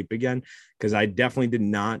watch his tape again because I definitely did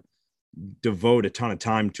not devote a ton of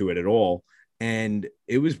time to it at all. And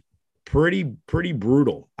it was pretty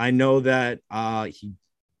brutal. I know that he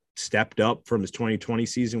stepped up from his 2020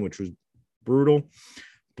 season, which was brutal,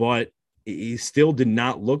 but he still did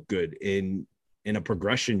not look good in a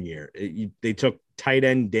progression year. They took tight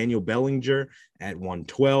end Daniel Bellinger at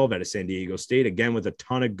 112 out of San Diego State, again, with a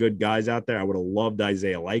ton of good guys out there. I would have loved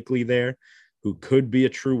Isaiah Likely there, who could be a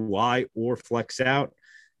true Y or flex out.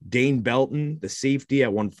 Dane Belton, the safety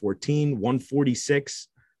at 114, 146.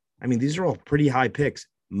 I mean, these are all pretty high picks.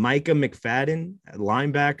 Micah McFadden,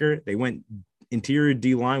 linebacker. They went interior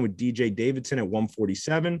D-line with DJ Davidson at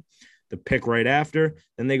 147. The pick right after.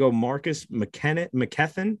 Then they go Marcus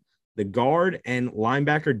McKethan, the guard, and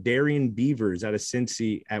linebacker Darian Beavers out of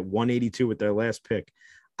Cincy at 182 with their last pick.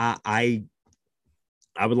 I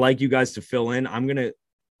would like you guys to fill in. I'm gonna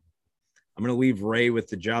leave Ray with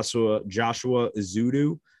the Joshua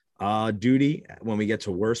Ezeudu duty when we get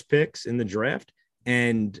to worst picks in the draft.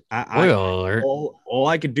 And all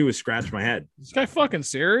I could do is scratch my head. This guy fucking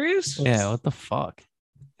serious? Yeah, what the fuck?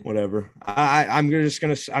 Whatever. I'm just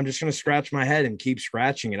gonna scratch my head and keep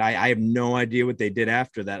scratching it. I have no idea what they did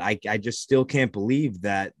after that. I just still can't believe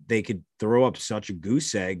that they could throw up such a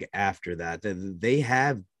goose egg after that. They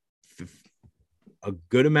have a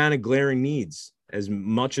good amount of glaring needs, as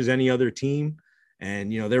much as any other team,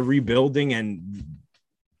 and they're rebuilding. And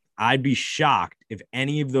I'd be shocked if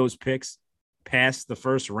any of those picks past the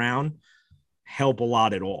first round help a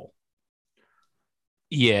lot at all.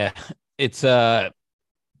 Yeah, it's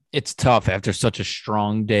tough after such a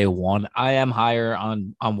strong day one. I am higher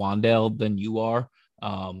on Wan'Dale than you are,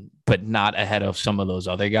 but not ahead of some of those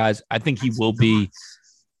other guys. I think he will be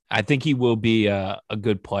a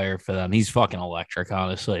good player for them. He's fucking electric,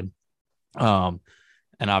 honestly. And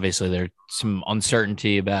obviously there's some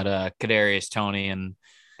uncertainty about Kadarius Toney and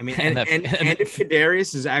if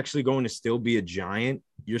Kadarius is actually going to still be a Giant,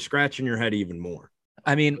 you're scratching your head even more.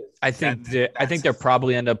 I mean, I think they'll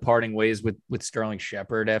probably end up parting ways with Sterling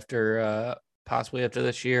Shepard after possibly after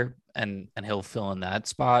this year, and he'll fill in that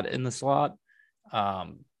spot in the slot.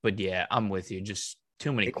 But yeah, I'm with you. Just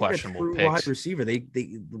Too many They need a questionable true picks. wide receiver. They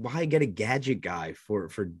why get a gadget guy for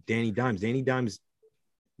Danny Dimes? Danny Dimes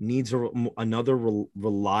needs another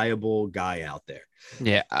reliable guy out there.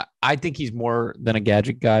 Yeah, I think he's more than a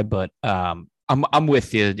gadget guy, but I'm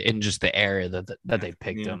with you in just the area that they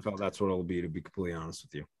picked him. That's what it'll be, to be completely honest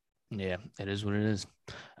with you. Yeah, it is what it is.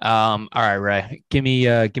 All right, Ray, give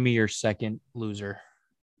me your second loser.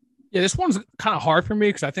 Yeah, this one's kind of hard for me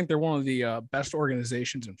because I think they're one of the best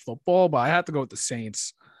organizations in football, but I have to go with the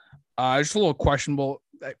Saints. Just a little questionable.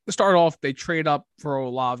 To start off, they trade up for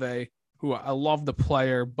Olave, who I love the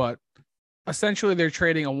player, but essentially they're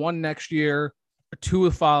trading a 1 next year, a 2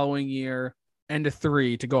 the following year, and a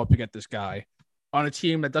 3 to go up to get this guy on a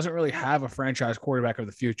team that doesn't really have a franchise quarterback of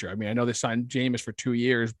the future. I mean, I know they signed Jameis for 2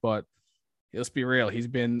 years, but let's be real. He's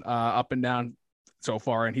been up and down so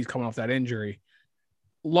far, and he's coming off that injury.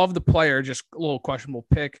 Love the player, just a little questionable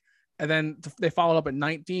pick. And then they followed up at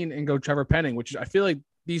 19 and go Trevor Penning, which is, I feel like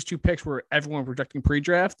these 2 picks were everyone projecting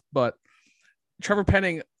pre-draft, but Trevor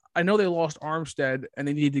Penning, I know they lost Armstead and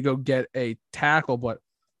they need to go get a tackle, but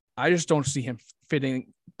I just don't see him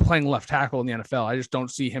playing left tackle in the NFL. I just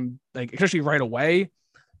don't see him, like, especially right away.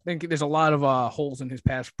 I think there's a lot of holes in his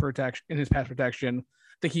pass protection. I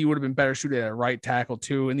think he would have been better suited at right tackle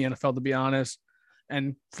too in the NFL, to be honest.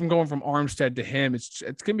 And from going from Armstead to him, it's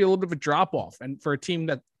going to be a little bit of a drop off. And for a team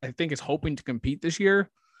that I think is hoping to compete this year,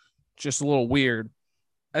 just a little weird.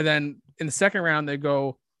 And then in the second round, they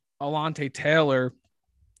go Alontae Taylor.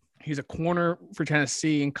 He's a corner for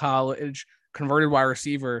Tennessee in college, converted wide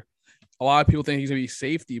receiver. A lot of people think he's going to be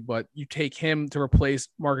safety, but you take him to replace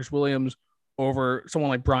Marcus Williams over someone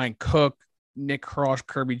like Brian Cook, Nick Cross,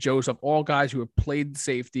 Kirby Joseph, all guys who have played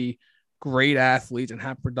safety, great athletes, and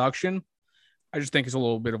have production. I just think it's a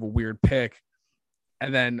little bit of a weird pick.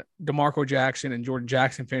 And then DeMarco Jackson and Jordan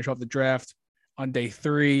Jackson finish off the draft on day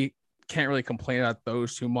 3. Can't really complain about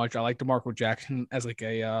those too much. I like DeMarco Jackson as like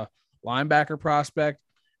a linebacker prospect.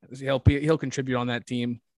 He'll contribute on that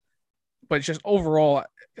team. But it's just overall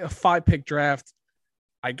a 5-pick draft.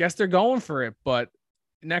 I guess they're going for it, but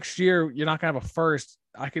next year you're not gonna have a first.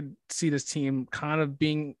 I could see this team kind of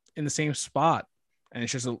being in the same spot, and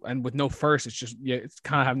it's just and with no first, it's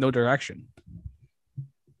kind of have no direction.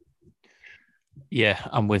 Yeah,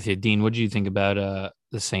 I'm with you, Dean. What do you think about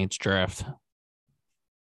the Saints draft?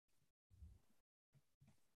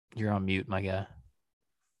 You're on mute, my guy.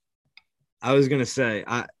 I was gonna say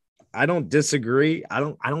I don't disagree. I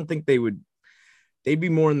don't think they'd be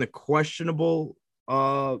more in the questionable.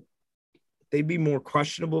 They'd be more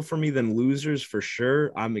questionable for me than losers for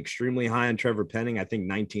sure. I'm extremely high on Trevor Penning. I think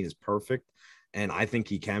 19 is perfect, and I think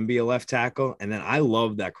he can be a left tackle. And then I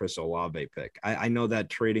love that Chris Olave pick. I know that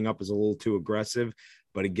trading up is a little too aggressive,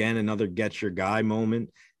 but again, another get your guy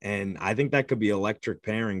moment. And I think that could be electric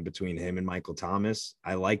pairing between him and Michael Thomas.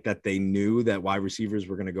 I like that they knew that wide receivers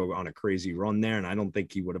were going to go on a crazy run there. And I don't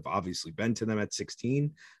think he would have obviously been to them at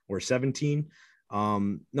 16 or 17.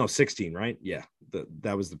 No, 16, right? Yeah,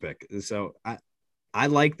 that was the pick. So I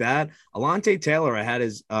like that. Alontae Taylor, I had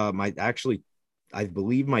as I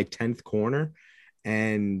believe my 10th corner,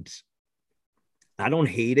 and I don't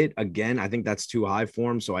hate it. Again, I think that's too high for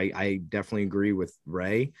him. So I definitely agree with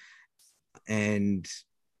Ray. And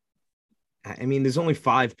I mean, there's only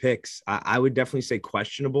 5 picks. I would definitely say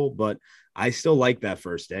questionable, but I still like that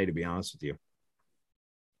first day, to be honest with you.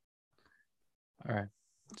 All right.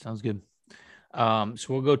 Sounds good. So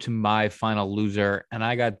we'll go to my final loser, and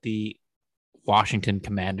I got the Washington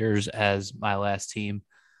Commanders as my last team.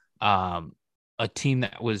 A team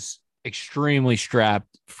that was extremely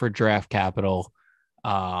strapped for draft capital.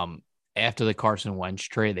 After the Carson Wentz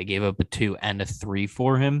trade, they gave up a 2 and a 3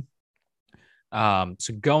 for him.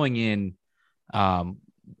 So going in,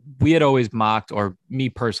 we had always mocked, or me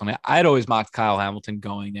personally, I had always mocked Kyle Hamilton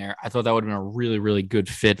going there. I thought that would have been a really, really good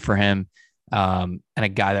fit for him, and a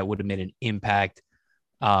guy that would have made an impact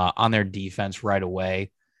on their defense right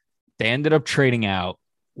away. They ended up trading out,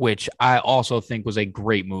 which I also think was a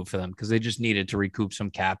great move for them because they just needed to recoup some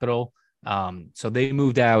capital. So they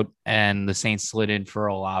moved out, and the Saints slid in for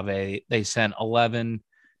Olave. They sent 11,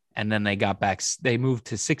 and then they got back. They moved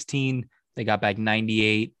to 16. They got back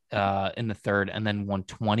 98 in the third, and then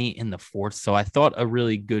 120 in the fourth. So I thought a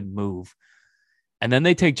really good move. And then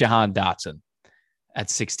they take Jahan Dotson at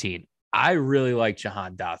 16. I really like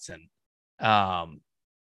Jahan Dotson,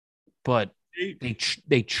 but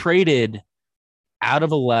they traded out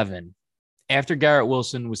of 11 after Garrett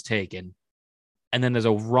Wilson was taken, and then there's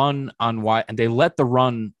a run on wide, and they let the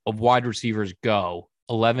run of wide receivers go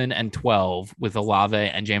 11 and 12 with Olave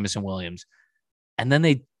and Jameson Williams, and then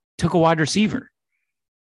they took a wide receiver.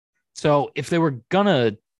 So if they were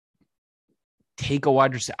gonna take a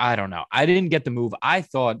wide receiver. I don't know. I didn't get the move. I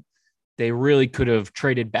thought they really could have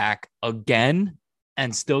traded back again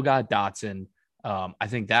and still got Dotson. I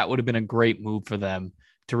think that would have been a great move for them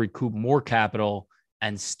to recoup more capital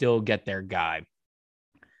and still get their guy.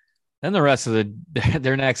 Then the rest of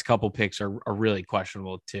their next couple picks are really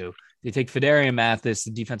questionable too. They take Fedarian Mathis,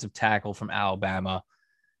 the defensive tackle from Alabama.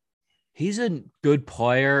 He's a good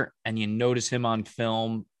player, and you notice him on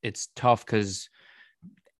film. It's tough because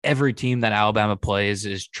every team that Alabama plays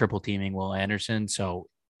is triple teaming Will Anderson. So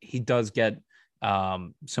he does get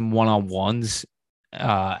some one-on-ones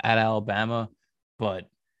at Alabama, but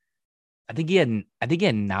I think he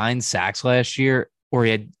had 9 sacks last year, or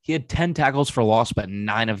he had 10 tackles for loss, but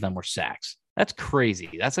 9 of them were sacks. That's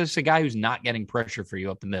crazy. That's just a guy who's not getting pressure for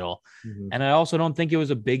you up the middle. Mm-hmm. And I also don't think it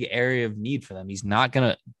was a big area of need for them. He's not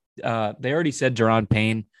going to they already said Daron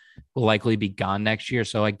Payne will likely be gone next year,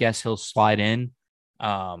 so I guess he'll slide in.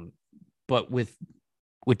 But with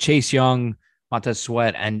Chase Young, Montez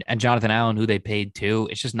Sweat, and Jonathan Allen, who they paid too,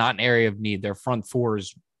 it's just not an area of need. Their front four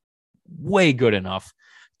is way good enough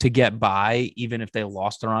to get by, even if they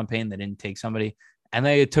lost Daron Payne, they didn't take somebody. And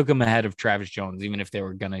they took him ahead of Travis Jones, even if they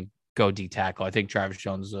were going to go D-tackle. I think Travis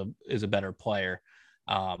Jones is a better player.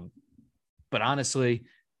 But honestly,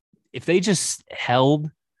 if they just held,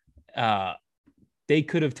 they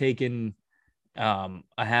could have taken a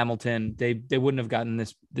Hamilton. They wouldn't have gotten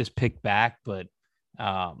this pick back, but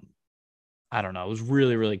I don't know. It was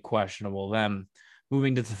really, really questionable. Them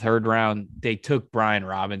moving to the third round, they took Brian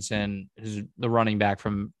Robinson, who's the running back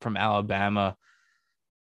from Alabama,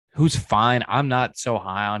 who's fine. I'm not so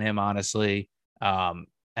high on him, honestly. And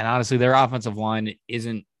honestly, their offensive line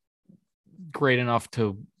isn't great enough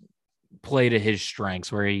to play to his strengths,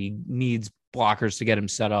 where he needs blockers to get him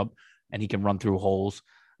set up and he can run through holes.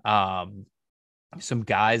 Some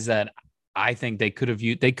guys that I think they could have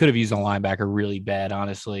used a linebacker really bad,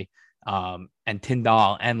 honestly. And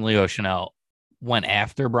Tyndall and Leo Chanel went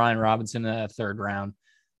after Brian Robinson in that third round.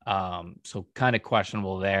 So kind of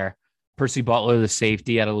questionable there. Percy Butler, the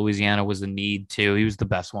safety out of Louisiana, was the need too. He was the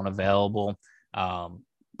best one available.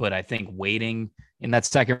 But I think waiting in that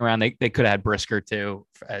second round, they could have had Brisker too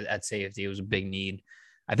at safety. It was a big need.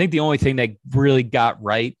 I think the only thing they really got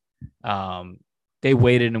right, they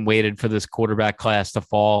waited and waited for this quarterback class to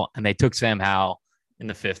fall, and they took Sam Howell in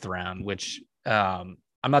the 5th round, which I'm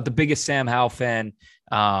not the biggest Sam Howell fan,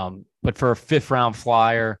 but for a 5th round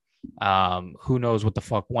flyer, who knows what the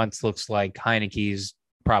fuck Wentz looks like. Heineke's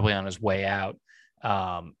probably on his way out.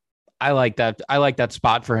 I like that. I like that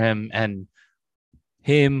spot for him, and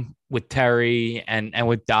him with Terry and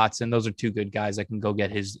with Dotson. Those are 2 good guys that can go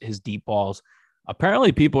get his deep balls.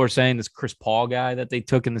 Apparently, people are saying this Chris Paul guy that they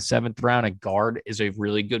took in the 7th round at guard is a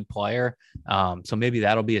really good player. So maybe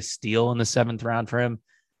that'll be a steal in the 7th round for him.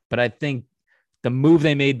 But I think the move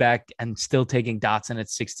they made back and still taking Dotson at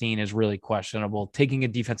 16 is really questionable. Taking a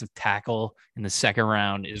defensive tackle in the 2nd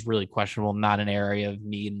round is really questionable, not an area of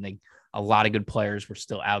need. And a lot of good players were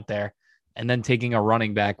still out there. And then taking a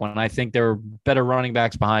running back when I think there were better running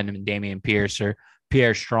backs behind him, Damian Pierce or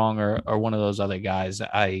Pierre Strong or one of those other guys.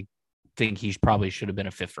 I think he probably should have been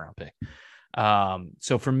a 5th round pick.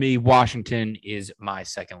 So for me, Washington is my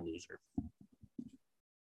second loser.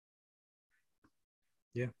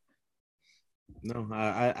 Yeah. No,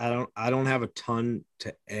 I don't have a ton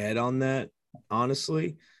to add on that,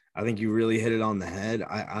 honestly. I think you really hit it on the head.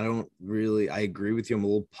 I agree with you. I'm a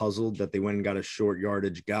little puzzled that they went and got a short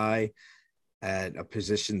yardage guy at a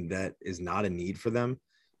position that is not a need for them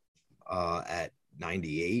at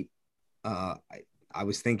 98. I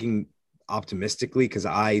was thinking optimistically because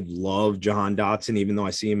I love Jahan Dotson, even though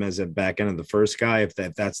I see him as a back end of the first guy. If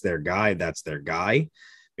that's their guy, that's their guy.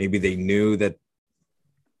 Maybe they knew that,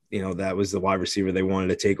 that was the wide receiver they wanted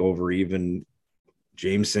to take over even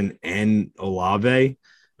Jameson and Olave.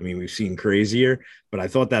 I mean, we've seen crazier, but I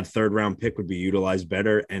thought that 3rd round pick would be utilized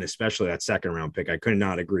better, and especially that 2nd round pick. I could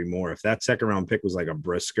not agree more. If that 2nd round pick was like a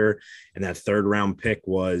Brisker and that 3rd round pick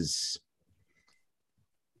was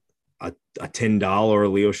a Tyndall or a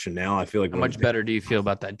Leo Chanel, I feel like. How much better do you feel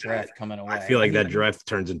about that draft coming away? I feel like that draft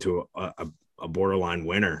turns into a borderline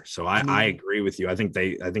winner. So I agree with you. I think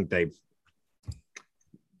they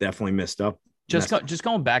definitely messed up. Just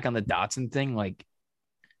going back on the Dotson thing, like,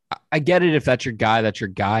 I get it if that's your guy,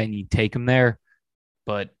 and you take him there.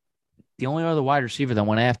 But the only other wide receiver that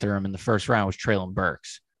went after him in the 1st round was Treylon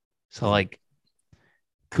Burks. So, like,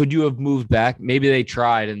 could you have moved back? Maybe they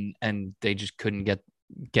tried and they just couldn't get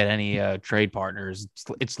any trade partners.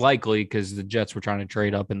 It's likely because the Jets were trying to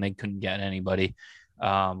trade up and they couldn't get anybody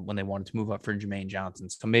when they wanted to move up for Jermaine Johnson.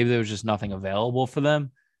 So maybe there was just nothing available for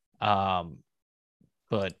them.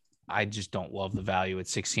 But I just don't love the value at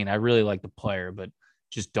 16. I really like the player, but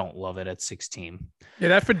just don't love it at 16. Yeah,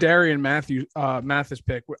 that Fedarian Mathis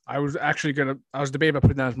pick. I was debating about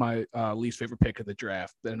putting that as my least favorite pick of the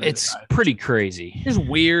draft. It's pretty crazy. It's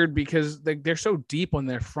weird because they're so deep on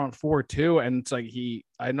their front four too, and it's like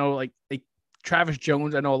I know like Travis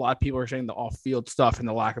Jones. I know a lot of people are saying the off-field stuff and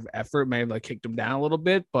the lack of effort may have like kicked him down a little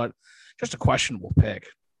bit, but just a questionable pick.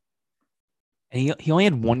 And he only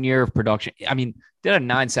had 1 year of production. I mean, did have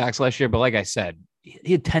 9 sacks last year, but like I said,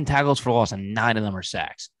 he had 10 tackles for loss and 9 of them are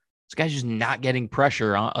sacks. This guy's just not getting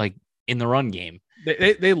pressure on like in the run game.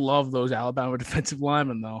 They love those Alabama defensive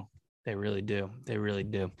linemen though. They really do. They really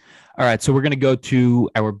do. All right, so we're gonna go to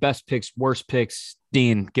our best picks, worst picks.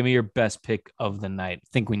 Dean, give me your best pick of the night. I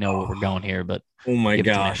think we know what we're going here, but oh my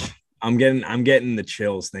gosh, I'm getting the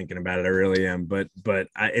chills thinking about it. I really am. But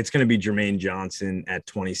it's gonna be Jermaine Johnson at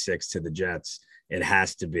 26 to the Jets. It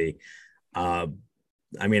has to be.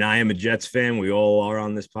 I mean, I am a Jets fan. We all are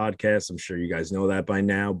on this podcast. I'm sure you guys know that by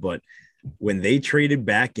now. But when they traded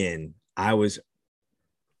back in, I was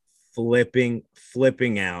flipping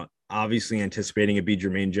out, obviously anticipating it be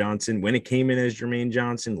Jermaine Johnson. When it came in as Jermaine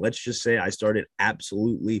Johnson, let's just say I started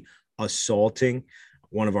absolutely assaulting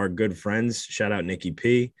one of our good friends. Shout out Nikki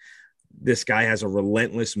P. This guy has a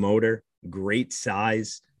relentless motor, great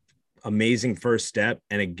size, amazing first step.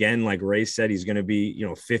 And again, like Ray said, he's going to be,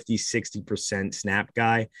 50, 60% snap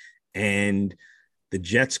guy. And the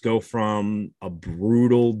Jets go from a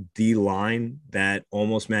brutal D line that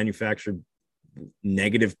almost manufactured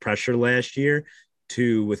negative pressure last year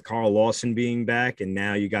to with Carl Lawson being back. And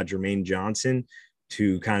now you got Jermaine Johnson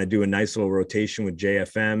to kind of do a nice little rotation with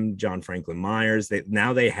JFM, John Franklin Myers.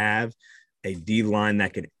 They have a D line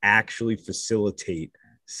that could actually facilitate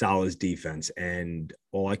Salah's defense, and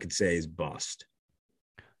all I could say is bust.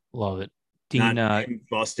 Love it. Dean, not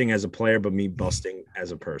busting as a player, but me busting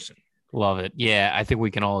as a person. Love it. Yeah, I think we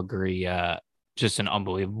can all agree. Just an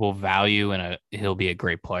unbelievable value, and he'll be a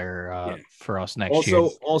great player for us next year.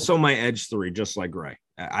 Also, my edge 3, just like Ray.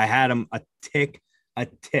 I had him a tick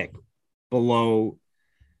below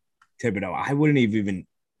Thibodeau. I wouldn't have even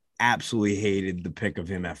absolutely hated the pick of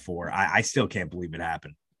him at 4. I still can't believe it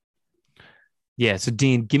happened. Yeah, so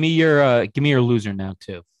Dean, give me your loser now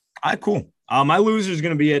too. All right, cool. My loser is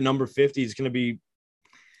going to be at number 50. It's going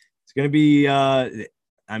to be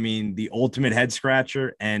I mean, the ultimate head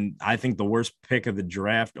scratcher, and I think the worst pick of the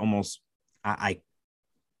draft almost I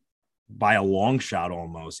by a long shot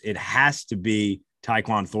almost. It has to be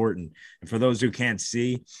Tyquan Thornton. And for those who can't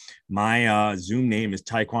see, my Zoom name is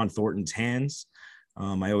Tyquan Thornton's hands.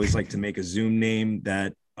 I always like to make a Zoom name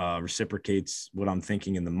that reciprocates what I'm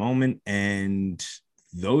thinking in the moment. And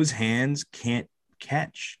those hands can't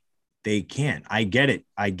catch. They can't. I get it.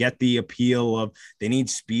 I get the appeal of they need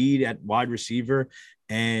speed at wide receiver,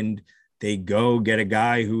 and they go get a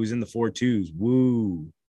guy who's in the 4.2s.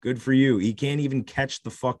 Woo. Good for you. He can't even catch the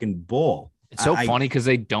fucking ball. It's so funny because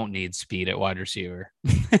they don't need speed at wide receiver.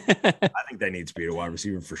 I think they need speed at wide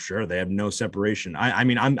receiver for sure. They have no separation. I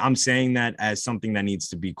mean, I'm saying that as something that needs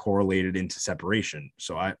to be correlated into separation.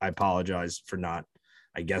 So I apologize for not,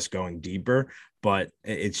 I guess, going deeper, but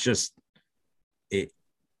it's just,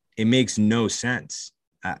 it makes no sense.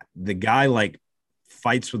 The guy like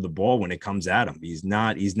fights with the ball when it comes at him. He's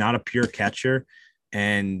not a pure catcher.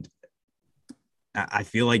 And I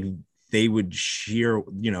feel like they would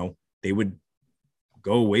they would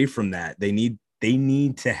go away from that. They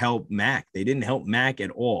need to help Mac. They didn't help Mac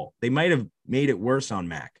at all. They might have made it worse on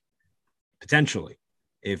Mac, potentially,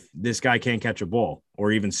 if this guy can't catch a ball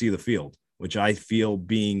or even see the field, which I feel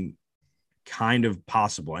being kind of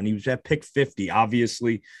possible. And he was at pick 50.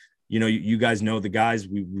 Obviously, you guys know the guys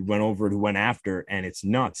we went over who went after, and it's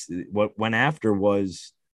nuts. What went after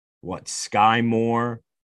was Sky Moore,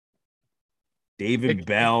 David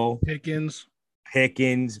Bell, Pickens,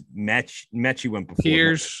 Mechie went before.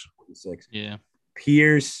 Pierce. Yeah.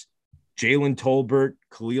 Pierce, Jalen Tolbert,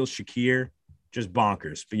 Khalil Shakir, just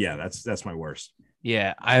bonkers. But yeah, that's my worst.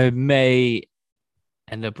 Yeah, I may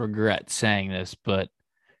end up regret saying this, but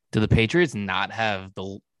do the Patriots not have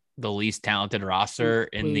the least talented roster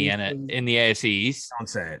in the AFC East? Don't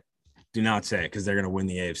say it. Do not say it, because they're going to win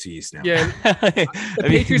the AFC East now. Yeah, the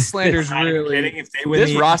Patriots slander's really. If they win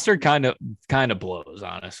this roster kind of blows,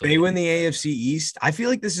 honestly. They win the AFC East. I feel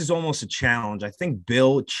like this is almost a challenge. I think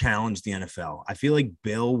Bill challenged the NFL. I feel like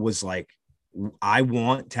Bill was like, I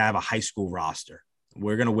want to have a high school roster.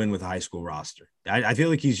 We're going to win with a high school roster. I feel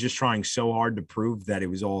like he's just trying so hard to prove that it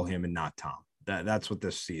was all him and not Tom. That's what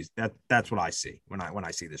this sees. That's what I see when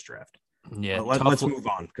I see this draft. Yeah, let's move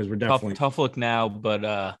on, because we're definitely tough look now,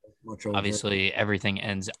 but obviously everything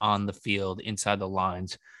ends on the field, inside the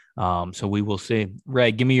lines. So we will see.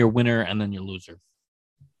 Ray, give me your winner and then your loser.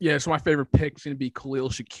 Yeah, so my favorite pick is going to be Khalil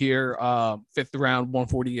Shakir, 5th round,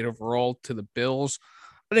 148 overall to the Bills.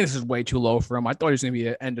 I think this is way too low for him. I thought he was going to be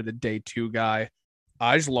an end of the day 2 guy.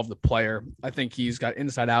 I just love the player. I think he's got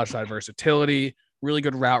inside-outside versatility, really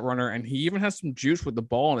good route runner, and he even has some juice with the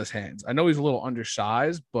ball in his hands. I know he's a little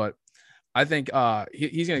undersized, but I think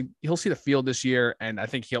he'll see the field this year, and I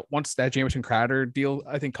think once that Jamison Crowder deal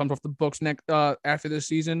I think comes off the books next after this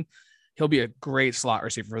season, he'll be a great slot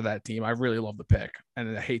receiver for that team. I really love the pick,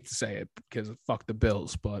 and I hate to say it because fuck the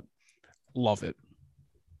Bills, but love it.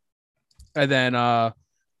 And then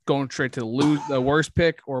going straight to the worst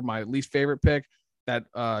pick or my least favorite pick, that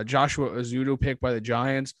Joshua Azudu pick by the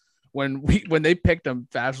Giants. When they picked him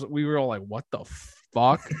fast, we were all like, "What the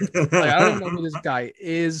fuck?" Like, I don't even know who this guy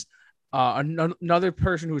is. Another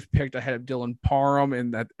person who was picked ahead of Dylan Parham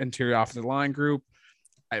in that interior offensive line group.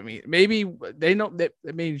 I mean, maybe they know that.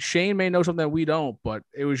 I mean, Shane may know something that we don't, but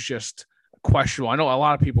it was just questionable. I know a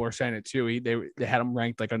lot of people are saying it too. They had him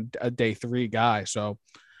ranked like a day 3 guy. So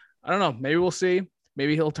I don't know. Maybe we'll see.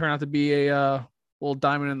 Maybe he'll turn out to be a little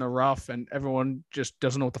diamond in the rough, and everyone just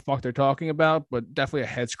doesn't know what the fuck they're talking about. But definitely a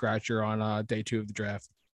head scratcher on day 2 of the draft.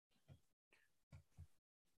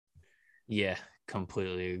 Yeah,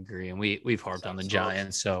 completely agree. And we've harped on the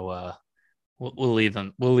Giants, so we'll leave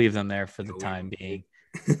them. We'll leave them there for the time being.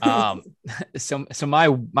 So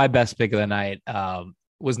my best pick of the night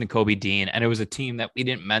was Nakobe Dean, and it was a team that we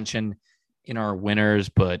didn't mention in our winners,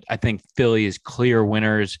 but I think Philly is clear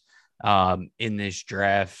winners in this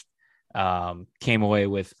draft. Came away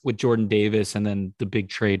with Jordan Davis, and then the big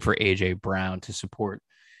trade for AJ Brown to support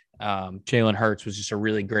Jalen Hurts was just a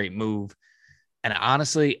really great move. And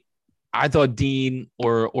honestly, I thought Dean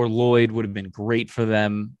or Lloyd would have been great for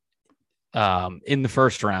them in the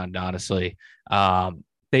first round. Honestly,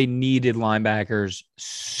 they needed linebackers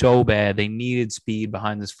so bad. They needed speed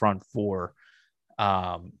behind this front 4.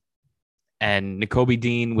 And Nakobe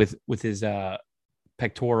Dean with his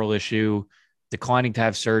pectoral issue, declining to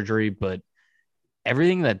have surgery, but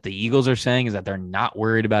everything that the Eagles are saying is that they're not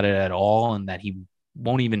worried about it at all, and that he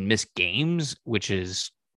won't even miss games, which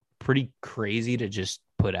is pretty crazy to just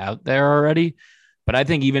put out there already. But I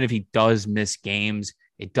think even if he does miss games,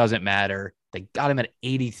 it doesn't matter. They got him at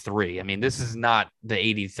 83. I mean, this is not the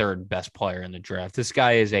 83rd best player in the draft. This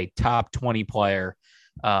guy is a top 20 player,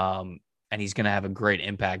 and he's going to have a great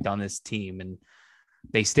impact on this team. And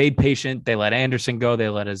they stayed patient. They let Anderson go. They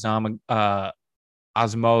let Asamoah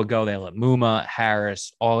go. They let Muma,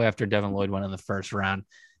 Harris, all after Devin Lloyd went in the first round.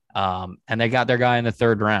 And they got their guy in the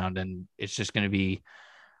 3rd round. And it's just going to be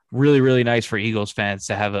really, really nice for Eagles fans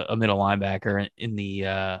to have a middle linebacker in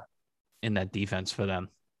that defense for them.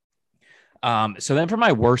 So then for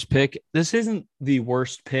my worst pick, this isn't the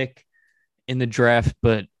worst pick in the draft,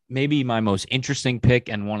 but maybe my most interesting pick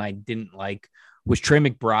and one I didn't like was Trey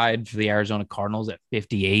McBride for the Arizona Cardinals at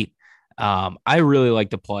 58. I really like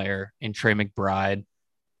the player in Trey McBride,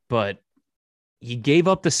 but he gave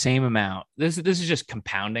up the same amount. This is just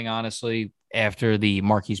compounding, honestly, after the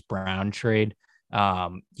Marquise Brown trade.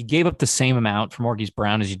 You gave up the same amount for Marquise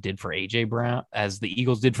Brown as you did for AJ Brown, as the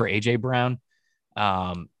Eagles did for AJ Brown,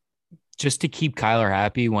 just to keep Kyler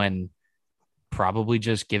happy, when probably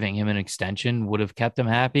just giving him an extension would have kept him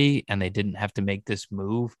happy, and they didn't have to make this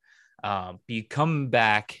move. But you come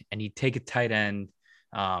back and you take a tight end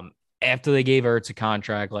after they gave Ertz a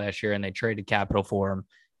contract last year and they traded capital for him,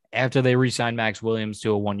 after they re-signed Max Williams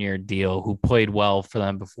to a 1-year deal, who played well for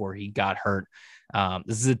them before he got hurt.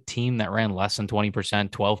 This is a team that ran less than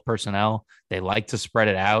 20%, 12 personnel. They like to spread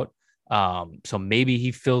it out. So maybe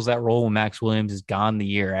he fills that role when Max Williams is gone the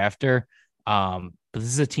year after. But this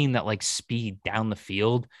is a team that likes speed down the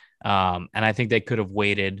field. And I think they could have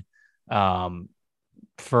waited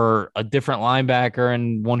for a different linebacker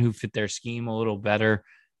and one who fit their scheme a little better.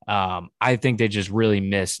 I think they just really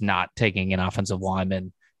missed not taking an offensive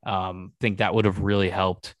lineman. Think that would have really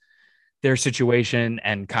helped their situation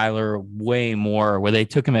and Kyler way more, where they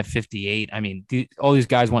took him at 58. I mean, all these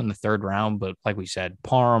guys went in the 3rd round, but like we said,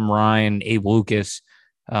 Parham, Ryan, Abe Lucas,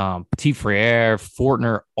 Petit Frere,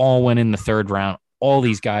 Fortner, all went in the 3rd round. All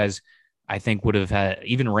these guys, I think, would have had,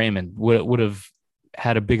 even Raymond would have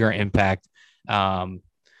had a bigger impact than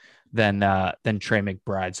Trey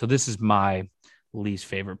McBride. So this is my least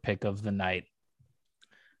favorite pick of the night.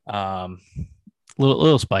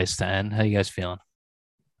 Little spice to end. How you guys feeling?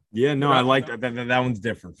 Yeah, no, I like that. That one's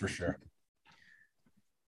different for sure.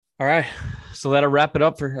 All right. So that'll wrap it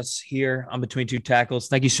up for us here on Between Two Tackles.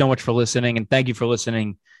 Thank you so much for listening. And thank you for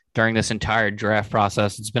listening during this entire draft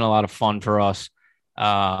process. It's been a lot of fun for us.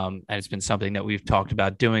 And it's been something that we've talked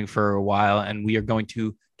about doing for a while. And we are going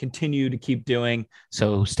to continue to keep doing.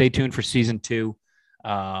 So stay tuned for season 2.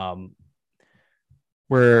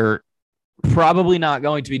 We're probably not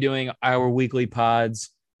going to be doing our weekly pods.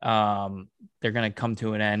 They're going to come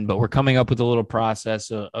to an end, but we're coming up with a little process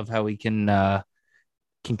of how we can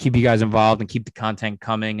keep you guys involved and keep the content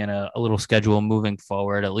coming, and a little schedule moving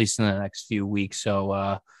forward, at least in the next few weeks.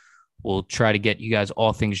 So we'll try to get you guys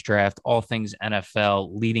all things draft, all things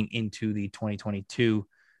NFL leading into the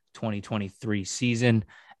 2022-2023 season.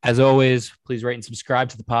 As always, please rate and subscribe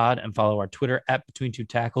to the pod and follow our Twitter at Between Two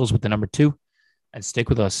Tackles with the number 2, and stick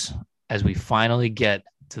with us as we finally get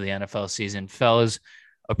to the NFL season. Fellas,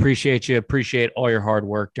 appreciate you. Appreciate all your hard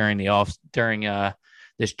work during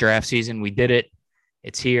this draft season. We did it.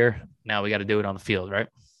 It's here. Now we got to do it on the field, right?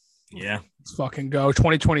 Yeah. Let's fucking go.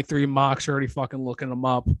 2023 mocks, already fucking looking them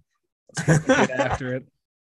up. Let's fucking get after it.